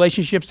meaningful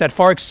relationships that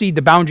far exceed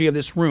the boundary of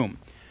this room.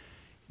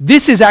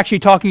 This is actually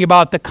talking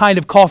about the kind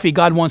of coffee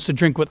God wants to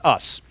drink with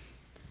us.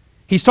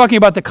 He's talking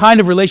about the kind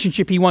of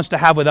relationship he wants to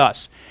have with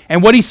us.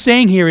 And what he's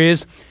saying here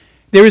is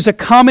there is a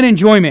common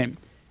enjoyment,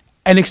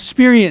 an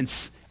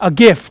experience, a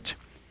gift.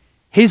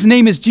 His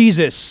name is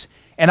Jesus,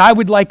 and I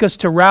would like us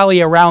to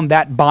rally around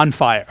that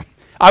bonfire.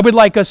 I would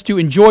like us to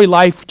enjoy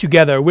life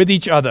together with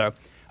each other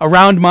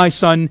around my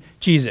son,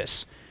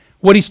 Jesus.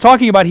 What he's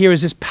talking about here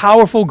is this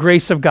powerful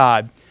grace of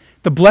God,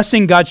 the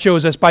blessing God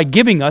shows us by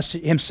giving us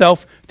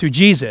himself through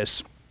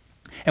Jesus.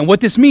 And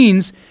what this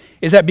means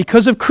is that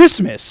because of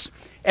Christmas,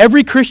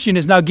 every Christian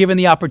is now given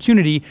the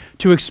opportunity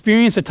to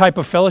experience a type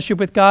of fellowship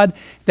with God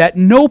that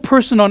no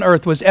person on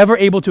earth was ever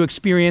able to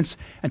experience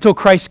until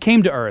Christ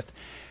came to earth.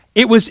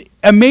 It was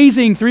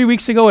amazing 3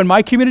 weeks ago in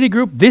my community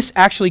group, this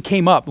actually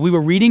came up. We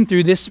were reading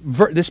through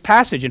this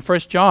passage in 1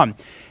 John,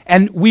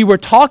 and we were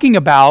talking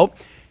about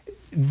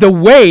the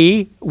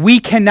way we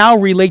can now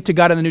relate to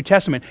God in the New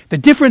Testament, the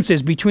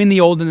differences between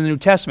the Old and the New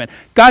Testament.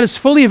 God is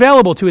fully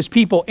available to his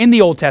people in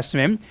the Old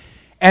Testament,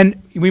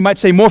 and we might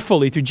say more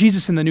fully through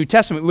Jesus in the New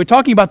Testament. We're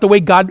talking about the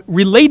way God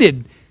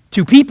related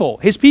to people,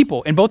 his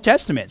people, in both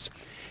Testaments.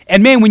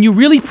 And man, when you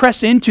really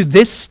press into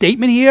this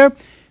statement here,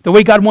 the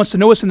way God wants to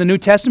know us in the New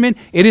Testament,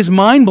 it is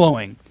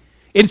mind-blowing.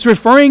 It's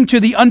referring to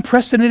the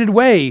unprecedented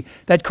way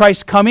that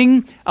Christ's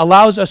coming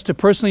allows us to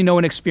personally know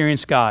and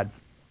experience God.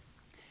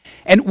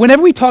 And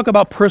whenever we talk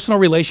about personal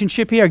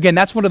relationship here, again,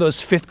 that's one of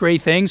those fifth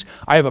grade things.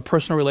 I have a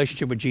personal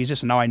relationship with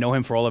Jesus, and now I know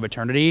him for all of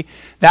eternity.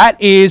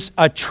 That is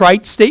a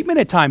trite statement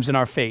at times in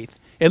our faith.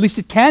 At least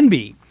it can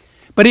be.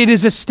 But it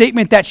is a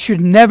statement that should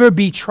never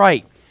be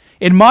trite.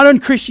 In modern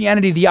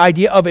Christianity, the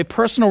idea of a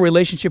personal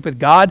relationship with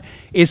God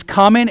is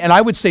common, and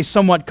I would say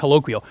somewhat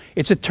colloquial.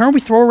 It's a term we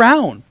throw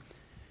around.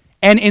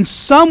 And in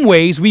some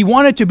ways, we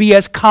want it to be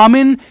as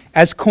common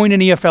as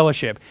koinonia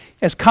fellowship,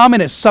 as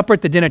common as supper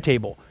at the dinner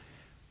table.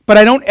 But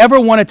I don't ever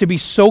want it to be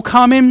so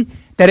common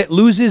that it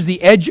loses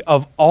the edge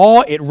of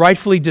awe it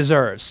rightfully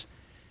deserves.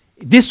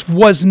 This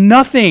was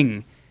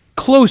nothing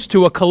close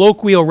to a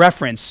colloquial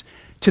reference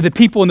to the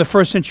people in the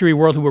first century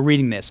world who were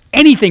reading this.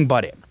 Anything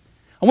but it.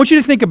 I want you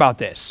to think about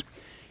this.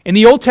 In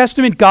the Old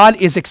Testament, God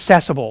is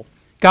accessible.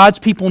 God's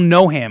people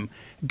know him.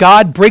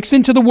 God breaks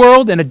into the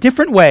world in a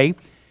different way.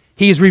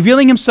 He is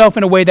revealing himself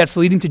in a way that's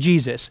leading to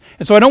Jesus.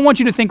 And so I don't want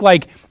you to think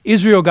like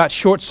Israel got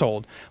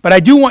short-sold. But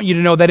I do want you to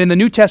know that in the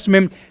New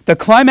Testament, the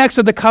climax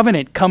of the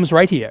covenant comes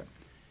right here.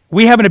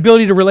 We have an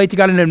ability to relate to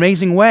God in an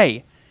amazing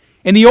way.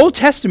 In the Old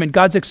Testament,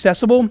 God's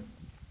accessible,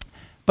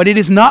 but it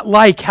is not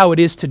like how it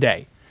is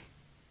today.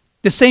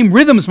 The same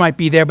rhythms might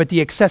be there, but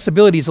the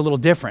accessibility is a little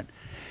different.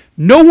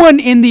 No one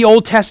in the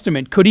Old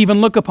Testament could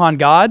even look upon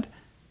God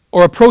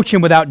or approach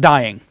him without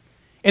dying.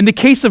 In the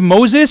case of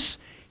Moses,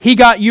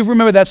 you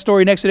remember that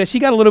story in Exodus, he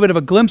got a little bit of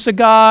a glimpse of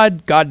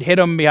God. God hit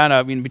him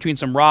between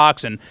some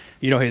rocks, and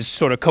his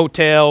sort of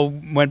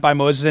coattail went by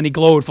Moses, and he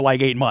glowed for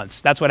like 8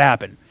 months. That's what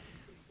happened.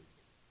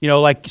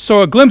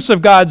 So a glimpse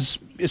of God's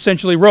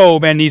essentially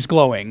robe, and he's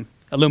glowing,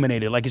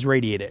 illuminated, like he's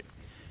radiated.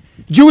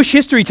 Jewish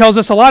history tells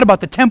us a lot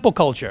about the temple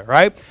culture,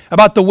 right?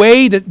 About the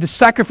way the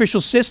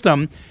sacrificial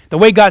system, the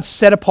way God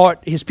set apart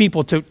his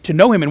people to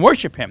know him and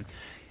worship him.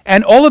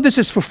 And all of this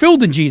is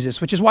fulfilled in Jesus,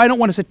 which is why I don't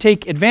want us to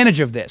take advantage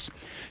of this.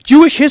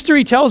 Jewish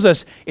history tells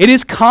us it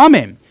is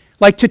common,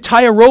 like to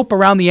tie a rope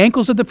around the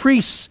ankles of the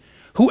priests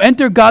who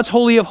enter God's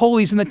Holy of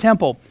Holies in the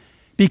temple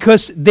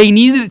because they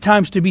needed at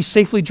times to be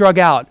safely drug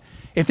out.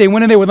 If they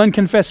went in there with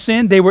unconfessed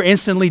sin, they were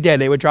instantly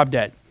dead. They would drop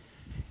dead.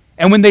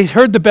 And when they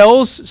heard the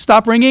bells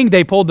stop ringing,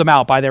 they pulled them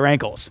out by their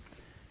ankles.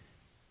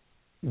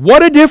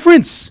 What a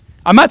difference!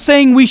 I'm not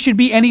saying we should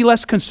be any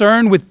less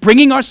concerned with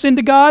bringing our sin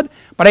to God,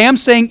 but I am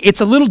saying it's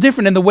a little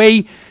different in the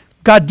way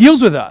God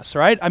deals with us,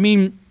 right? I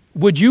mean,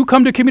 would you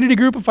come to community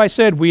group if I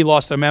said we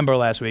lost a member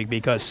last week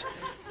because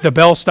the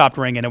bell stopped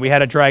ringing and we had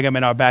to drag him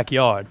in our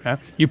backyard? Huh?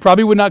 You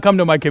probably would not come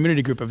to my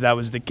community group if that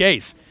was the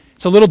case.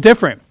 It's a little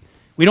different.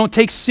 We don't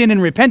take sin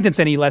and repentance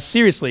any less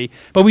seriously,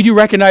 but we do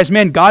recognize,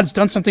 man, God's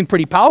done something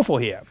pretty powerful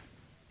here.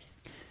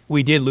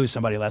 We did lose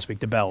somebody last week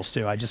to bells,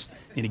 too. I just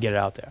need to get it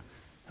out there.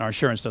 Our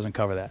insurance doesn't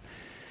cover that.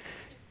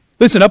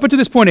 Listen, up until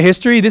this point of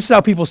history, this is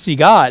how people see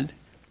God.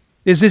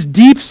 There's this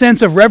deep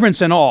sense of reverence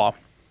and awe.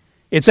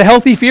 It's a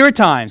healthy fear at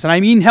times, and I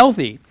mean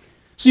healthy.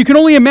 So you can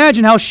only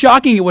imagine how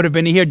shocking it would have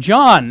been to hear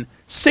John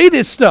say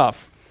this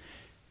stuff.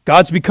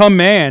 God's become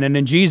man, and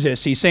in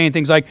Jesus, he's saying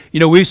things like,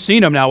 we've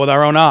seen him now with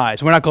our own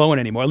eyes. We're not glowing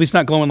anymore, at least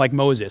not glowing like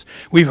Moses.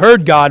 We've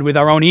heard God with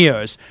our own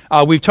ears.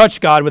 We've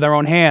touched God with our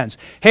own hands.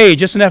 Hey,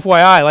 just an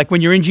FYI, like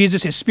when you're in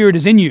Jesus, his spirit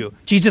is in you.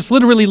 Jesus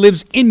literally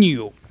lives in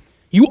you.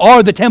 You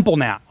are the temple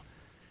now.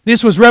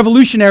 This was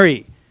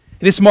revolutionary.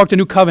 This marked a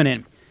new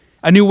covenant,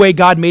 a new way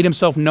God made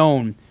himself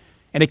known,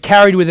 and it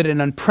carried with it an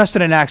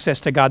unprecedented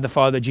access to God the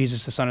Father,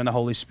 Jesus the Son, and the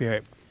Holy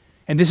Spirit.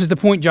 And this is the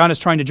point John is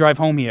trying to drive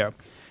home here.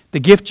 The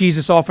gift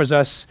Jesus offers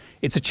us,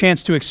 it's a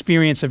chance to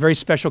experience a very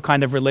special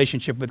kind of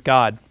relationship with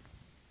God.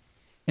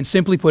 And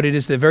simply put, it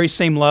is the very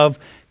same love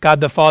God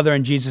the Father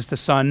and Jesus the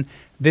Son,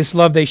 this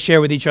love they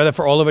share with each other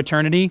for all of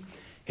eternity,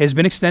 has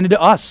been extended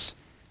to us.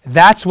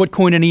 That's what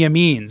koinonia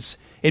means.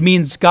 It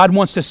means God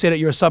wants to sit at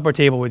your supper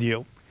table with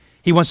you.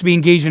 He wants to be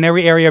engaged in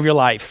every area of your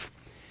life.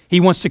 He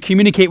wants to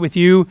communicate with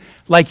you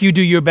like you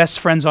do your best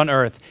friends on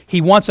earth.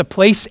 He wants a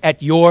place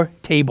at your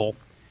table.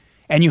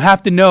 And you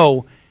have to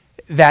know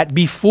that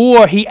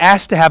before he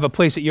asked to have a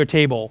place at your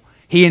table,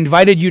 he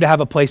invited you to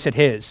have a place at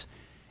his.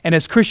 And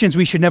as Christians,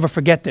 we should never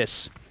forget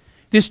this.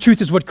 This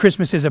truth is what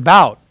Christmas is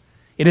about.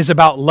 It is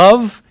about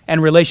love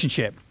and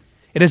relationship.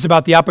 It is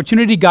about the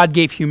opportunity God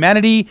gave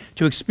humanity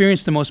to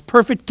experience the most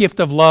perfect gift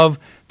of love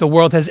the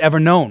world has ever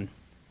known.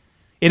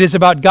 It is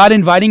about God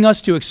inviting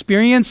us to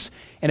experience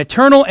an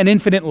eternal and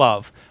infinite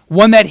love,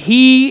 one that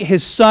He,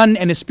 His Son,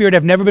 and His Spirit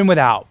have never been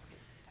without,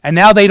 and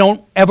now they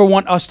don't ever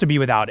want us to be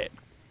without it.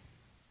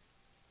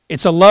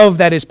 It's a love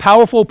that is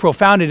powerful,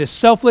 profound, it is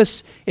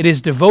selfless, it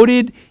is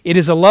devoted, it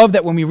is a love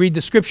that when we read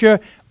the Scripture,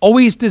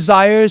 always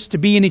desires to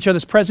be in each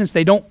other's presence.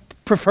 They don't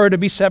prefer to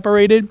be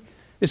separated.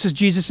 This is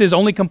Jesus'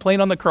 only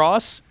complaint on the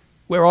cross.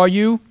 Where are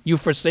you?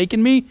 You've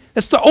forsaken me.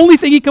 That's the only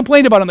thing He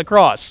complained about on the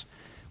cross,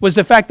 was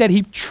the fact that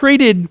He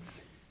traded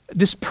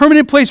this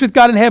permanent place with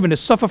God in heaven to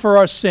suffer for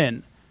our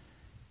sin.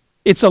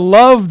 It's a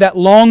love that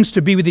longs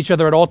to be with each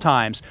other at all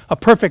times, a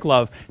perfect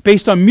love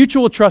based on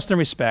mutual trust and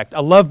respect,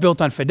 a love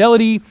built on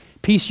fidelity,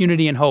 peace,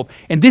 unity, and hope.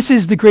 And this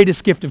is the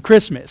greatest gift of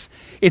Christmas.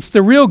 It's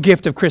the real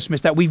gift of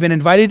Christmas that we've been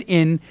invited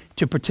in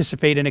to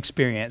participate and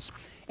experience.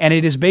 And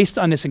it is based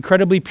on this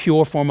incredibly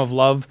pure form of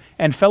love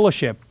and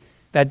fellowship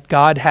that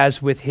God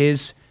has with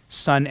His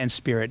Son and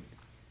Spirit.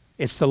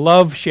 It's the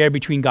love shared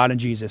between God and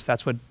Jesus.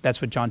 That's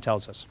what John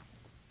tells us.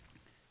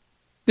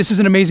 This is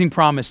an amazing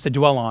promise to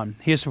dwell on.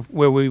 Here's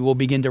where we will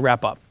begin to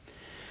wrap up.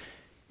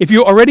 If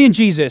you're already in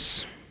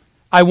Jesus,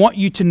 I want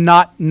you to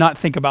not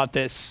think about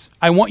this.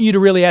 I want you to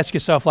really ask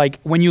yourself, like,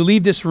 when you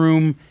leave this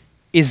room,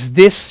 is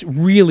this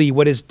really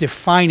what is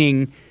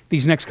defining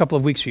these next couple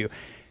of weeks for you?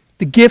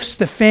 The gifts,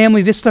 the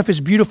family, this stuff is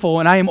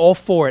beautiful, and I am all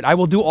for it. I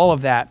will do all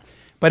of that.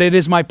 But it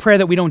is my prayer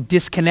that we don't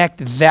disconnect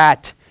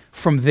that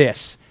from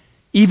this.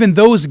 Even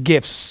those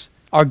gifts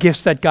are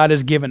gifts that God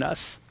has given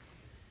us.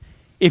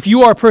 If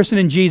you are a person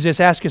in Jesus,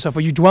 ask yourself,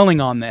 are you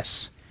dwelling on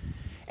this?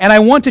 And I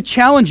want to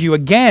challenge you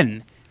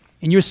again.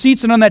 In your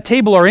seats and on that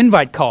table are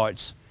invite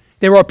cards.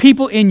 There are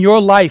people in your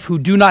life who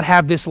do not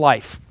have this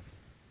life.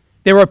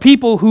 There are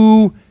people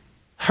who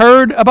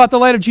heard about the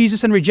light of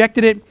Jesus and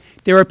rejected it.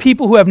 There are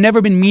people who have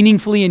never been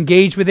meaningfully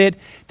engaged with it.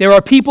 There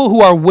are people who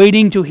are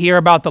waiting to hear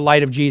about the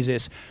light of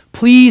Jesus.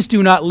 Please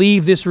do not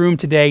leave this room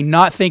today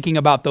not thinking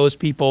about those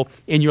people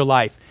in your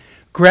life.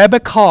 Grab a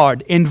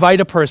card,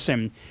 invite a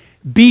person.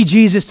 Be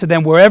Jesus to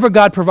them wherever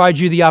God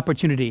provides you the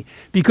opportunity.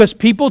 Because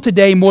people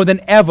today, more than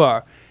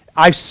ever,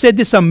 I've said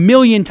this a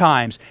million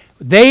times,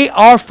 they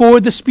are for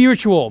the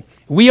spiritual.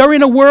 We are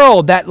in a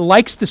world that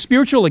likes the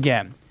spiritual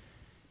again.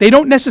 They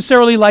don't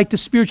necessarily like the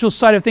spiritual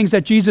side of things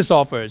that Jesus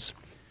offers.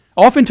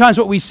 Oftentimes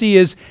what we see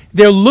is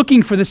they're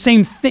looking for the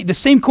same thing, the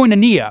same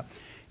koinonia.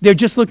 They're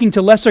just looking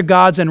to lesser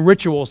gods and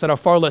rituals that are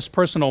far less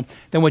personal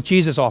than what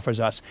Jesus offers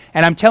us.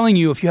 And I'm telling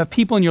you, if you have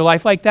people in your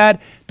life like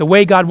that, the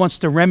way God wants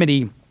to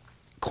remedy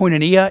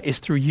koinonia is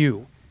through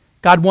you.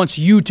 God wants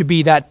you to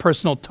be that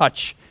personal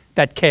touch,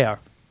 that care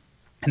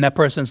in that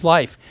person's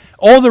life.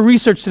 All the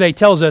research today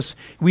tells us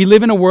we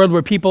live in a world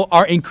where people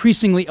are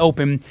increasingly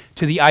open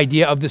to the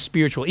idea of the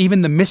spiritual,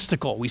 even the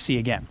mystical we see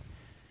again.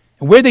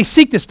 And where they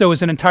seek this, though,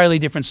 is an entirely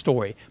different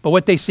story, but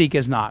what they seek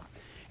is not.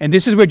 And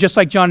this is where, just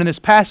like John in this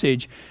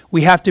passage,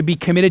 we have to be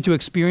committed to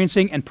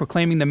experiencing and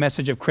proclaiming the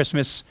message of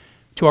Christmas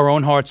to our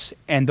own hearts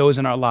and those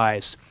in our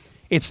lives.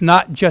 It's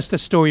not just a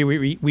story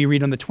we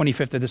read on the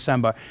 25th of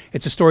December.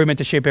 It's a story meant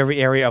to shape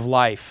every area of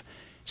life.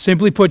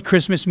 Simply put,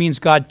 Christmas means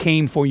God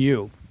came for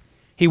you.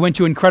 He went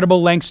to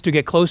incredible lengths to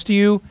get close to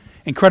you,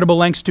 incredible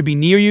lengths to be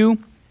near you.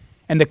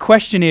 And the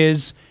question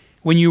is,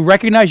 when you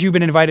recognize you've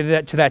been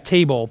invited to that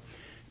table,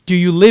 do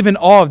you live in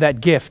awe of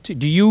that gift?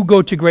 Do you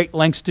go to great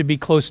lengths to be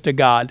close to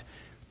God?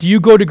 Do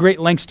you go to great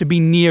lengths to be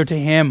near to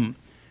Him?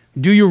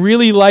 Do you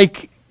really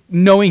like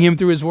knowing Him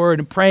through His Word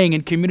and praying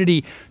in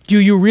community? Do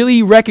you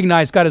really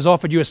recognize God has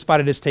offered you a spot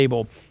at His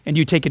table and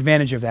you take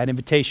advantage of that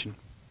invitation?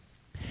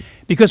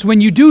 Because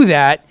when you do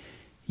that,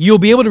 you'll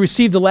be able to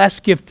receive the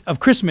last gift of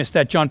Christmas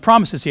that John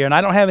promises here. And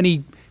I don't have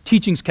any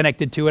teachings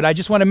connected to it. I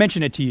just want to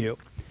mention it to you.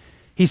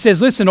 He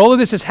says, listen, all of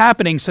this is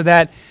happening so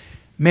that,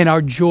 man,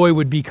 our joy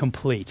would be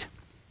complete.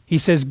 He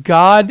says,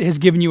 God has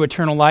given you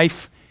eternal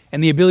life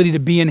and the ability to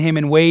be in Him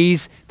in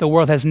ways the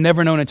world has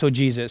never known until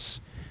Jesus,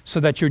 so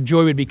that your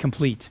joy would be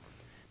complete.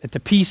 That the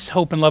peace,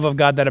 hope, and love of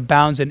God that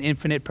abounds in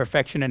infinite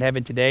perfection in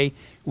heaven today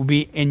will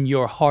be in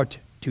your heart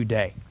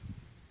today.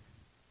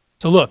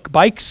 So look,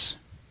 bikes,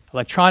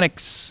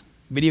 electronics,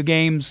 video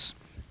games,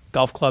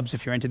 golf clubs,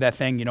 if you're into that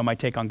thing, you know my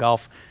take on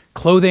golf,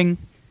 clothing,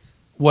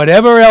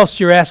 whatever else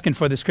you're asking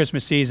for this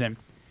Christmas season,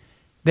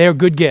 they're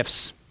good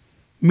gifts,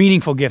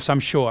 meaningful gifts, I'm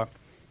sure.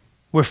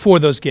 We're for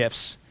those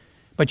gifts.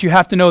 But you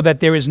have to know that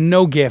there is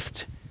no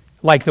gift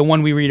like the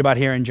one we read about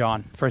here in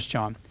John, 1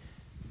 John.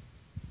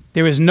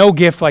 There is no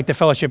gift like the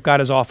fellowship God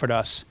has offered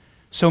us.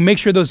 So make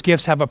sure those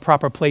gifts have a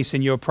proper place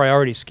in your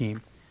priority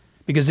scheme.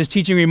 Because this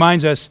teaching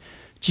reminds us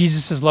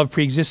Jesus' love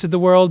preexisted the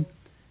world.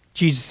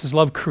 Jesus'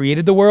 love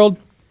created the world.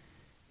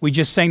 We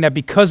just sang that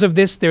because of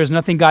this, there is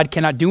nothing God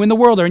cannot do in the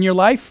world or in your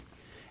life.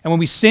 And when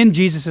we sinned,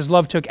 Jesus'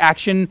 love took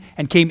action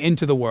and came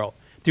into the world.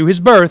 Through His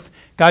birth,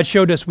 God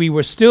showed us we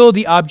were still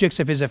the objects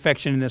of His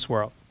affection in this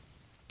world.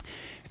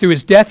 Through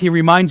His death, He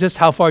reminds us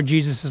how far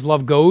Jesus'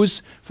 love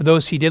goes for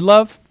those He did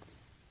love.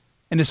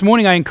 And this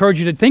morning, I encourage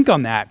you to think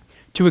on that,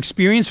 to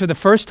experience for the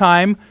first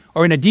time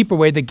or in a deeper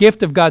way, the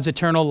gift of God's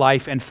eternal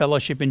life and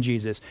fellowship in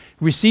Jesus.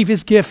 Receive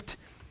his gift.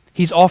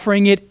 He's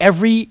offering it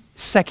every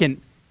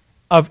second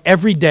of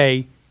every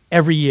day,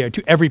 every year,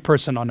 to every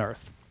person on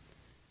earth.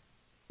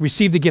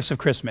 Receive the gifts of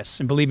Christmas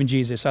and believe in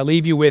Jesus. I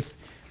leave you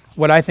with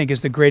what I think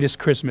is the greatest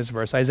Christmas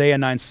verse, Isaiah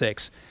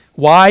 9:6.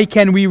 Why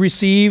can we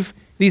receive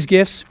these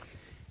gifts?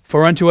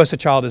 For unto us a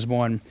child is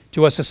born,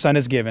 to us a son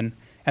is given,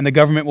 and the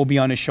government will be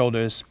on his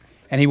shoulders,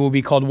 and he will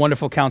be called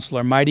Wonderful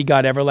Counselor, Mighty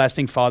God,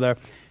 Everlasting Father,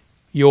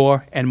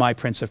 your and my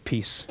Prince of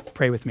Peace.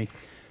 Pray with me.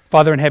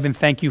 Father in heaven,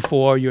 thank you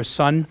for your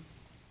Son.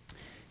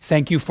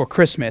 Thank you for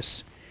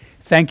Christmas.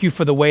 Thank you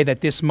for the way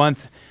that this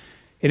month,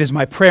 it is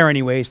my prayer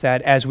anyways,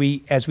 that as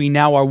we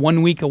now are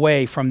 1 week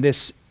away from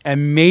this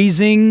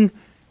amazing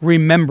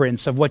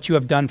remembrance of what you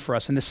have done for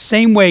us. In the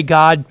same way,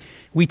 God,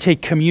 we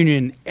take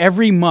communion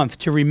every month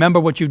to remember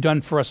what you've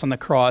done for us on the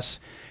cross.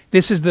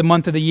 This is the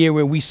month of the year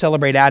where we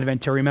celebrate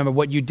Advent to remember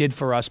what you did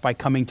for us by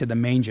coming to the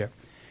manger.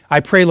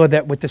 I pray, Lord,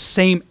 that with the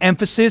same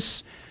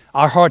emphasis,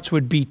 our hearts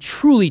would be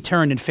truly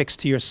turned and fixed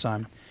to your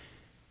Son.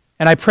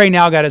 And I pray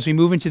now, God, as we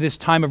move into this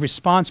time of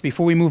response,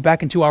 before we move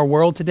back into our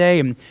world today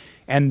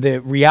and the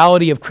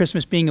reality of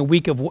Christmas being a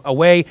week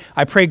away,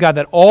 I pray, God,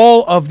 that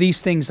all of these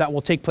things that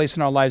will take place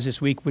in our lives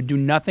this week would do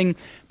nothing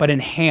but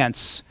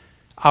enhance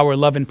our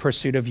love and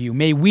pursuit of you.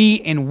 May we,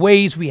 in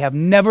ways we have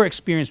never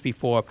experienced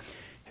before,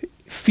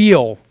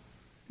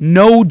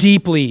 know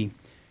deeply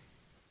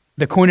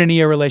the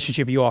koinonia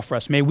relationship you offer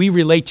us. May we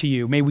relate to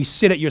you. May we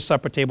sit at your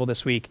supper table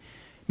this week.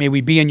 May we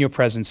be in your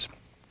presence.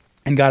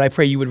 And God, I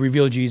pray you would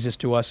reveal Jesus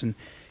to us and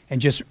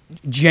just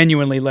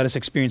genuinely let us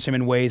experience him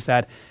in ways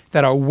that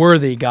are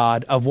worthy,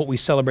 God, of what we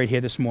celebrate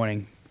here this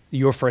morning,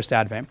 your first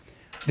Advent.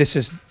 This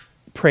is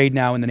prayed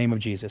now in the name of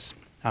Jesus.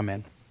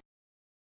 Amen.